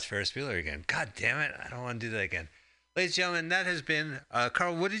gotta watch Ferris Bueller again. God damn it! I don't want to do that again. Ladies and gentlemen, that has been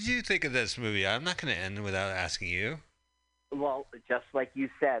Carl. What did you think of this movie? I'm not going to end without asking you. Well, just like you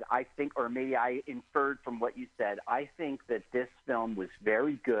said, I think, or maybe I inferred from what you said, I think that this film was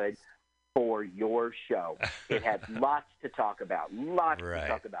very good for your show. It had lots to talk about.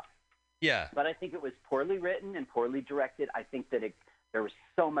 Yeah. But I think it was poorly written and poorly directed. I think that there was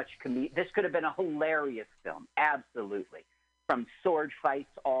so much comedy. This could have been a hilarious film, absolutely. From sword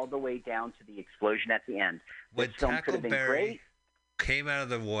fights all the way down to the explosion at the end. This film could have been great. Came out of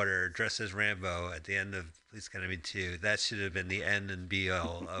the water dressed as Rambo at the end of Police Academy 2. That should have been the end and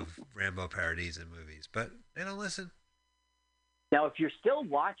be-all of Rambo parodies and movies. But they don't listen. Now, if you're still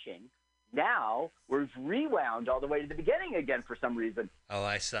watching, now we've rewound all the way to the beginning again for some reason. Oh,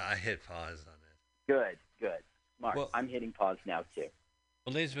 I hit pause on it. Good. Smart. Well, I'm hitting pause now, too.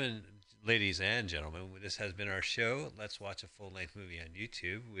 Well, ladies Ladies and gentlemen, this has been our show. Let's watch a full-length movie on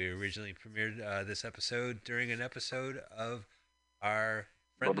YouTube. We originally premiered this episode during an episode of our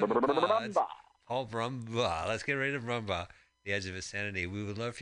friend of the pods, Paul Brumbaugh. Let's get ready to Brumbaugh, The Edge of Insanity. We would love for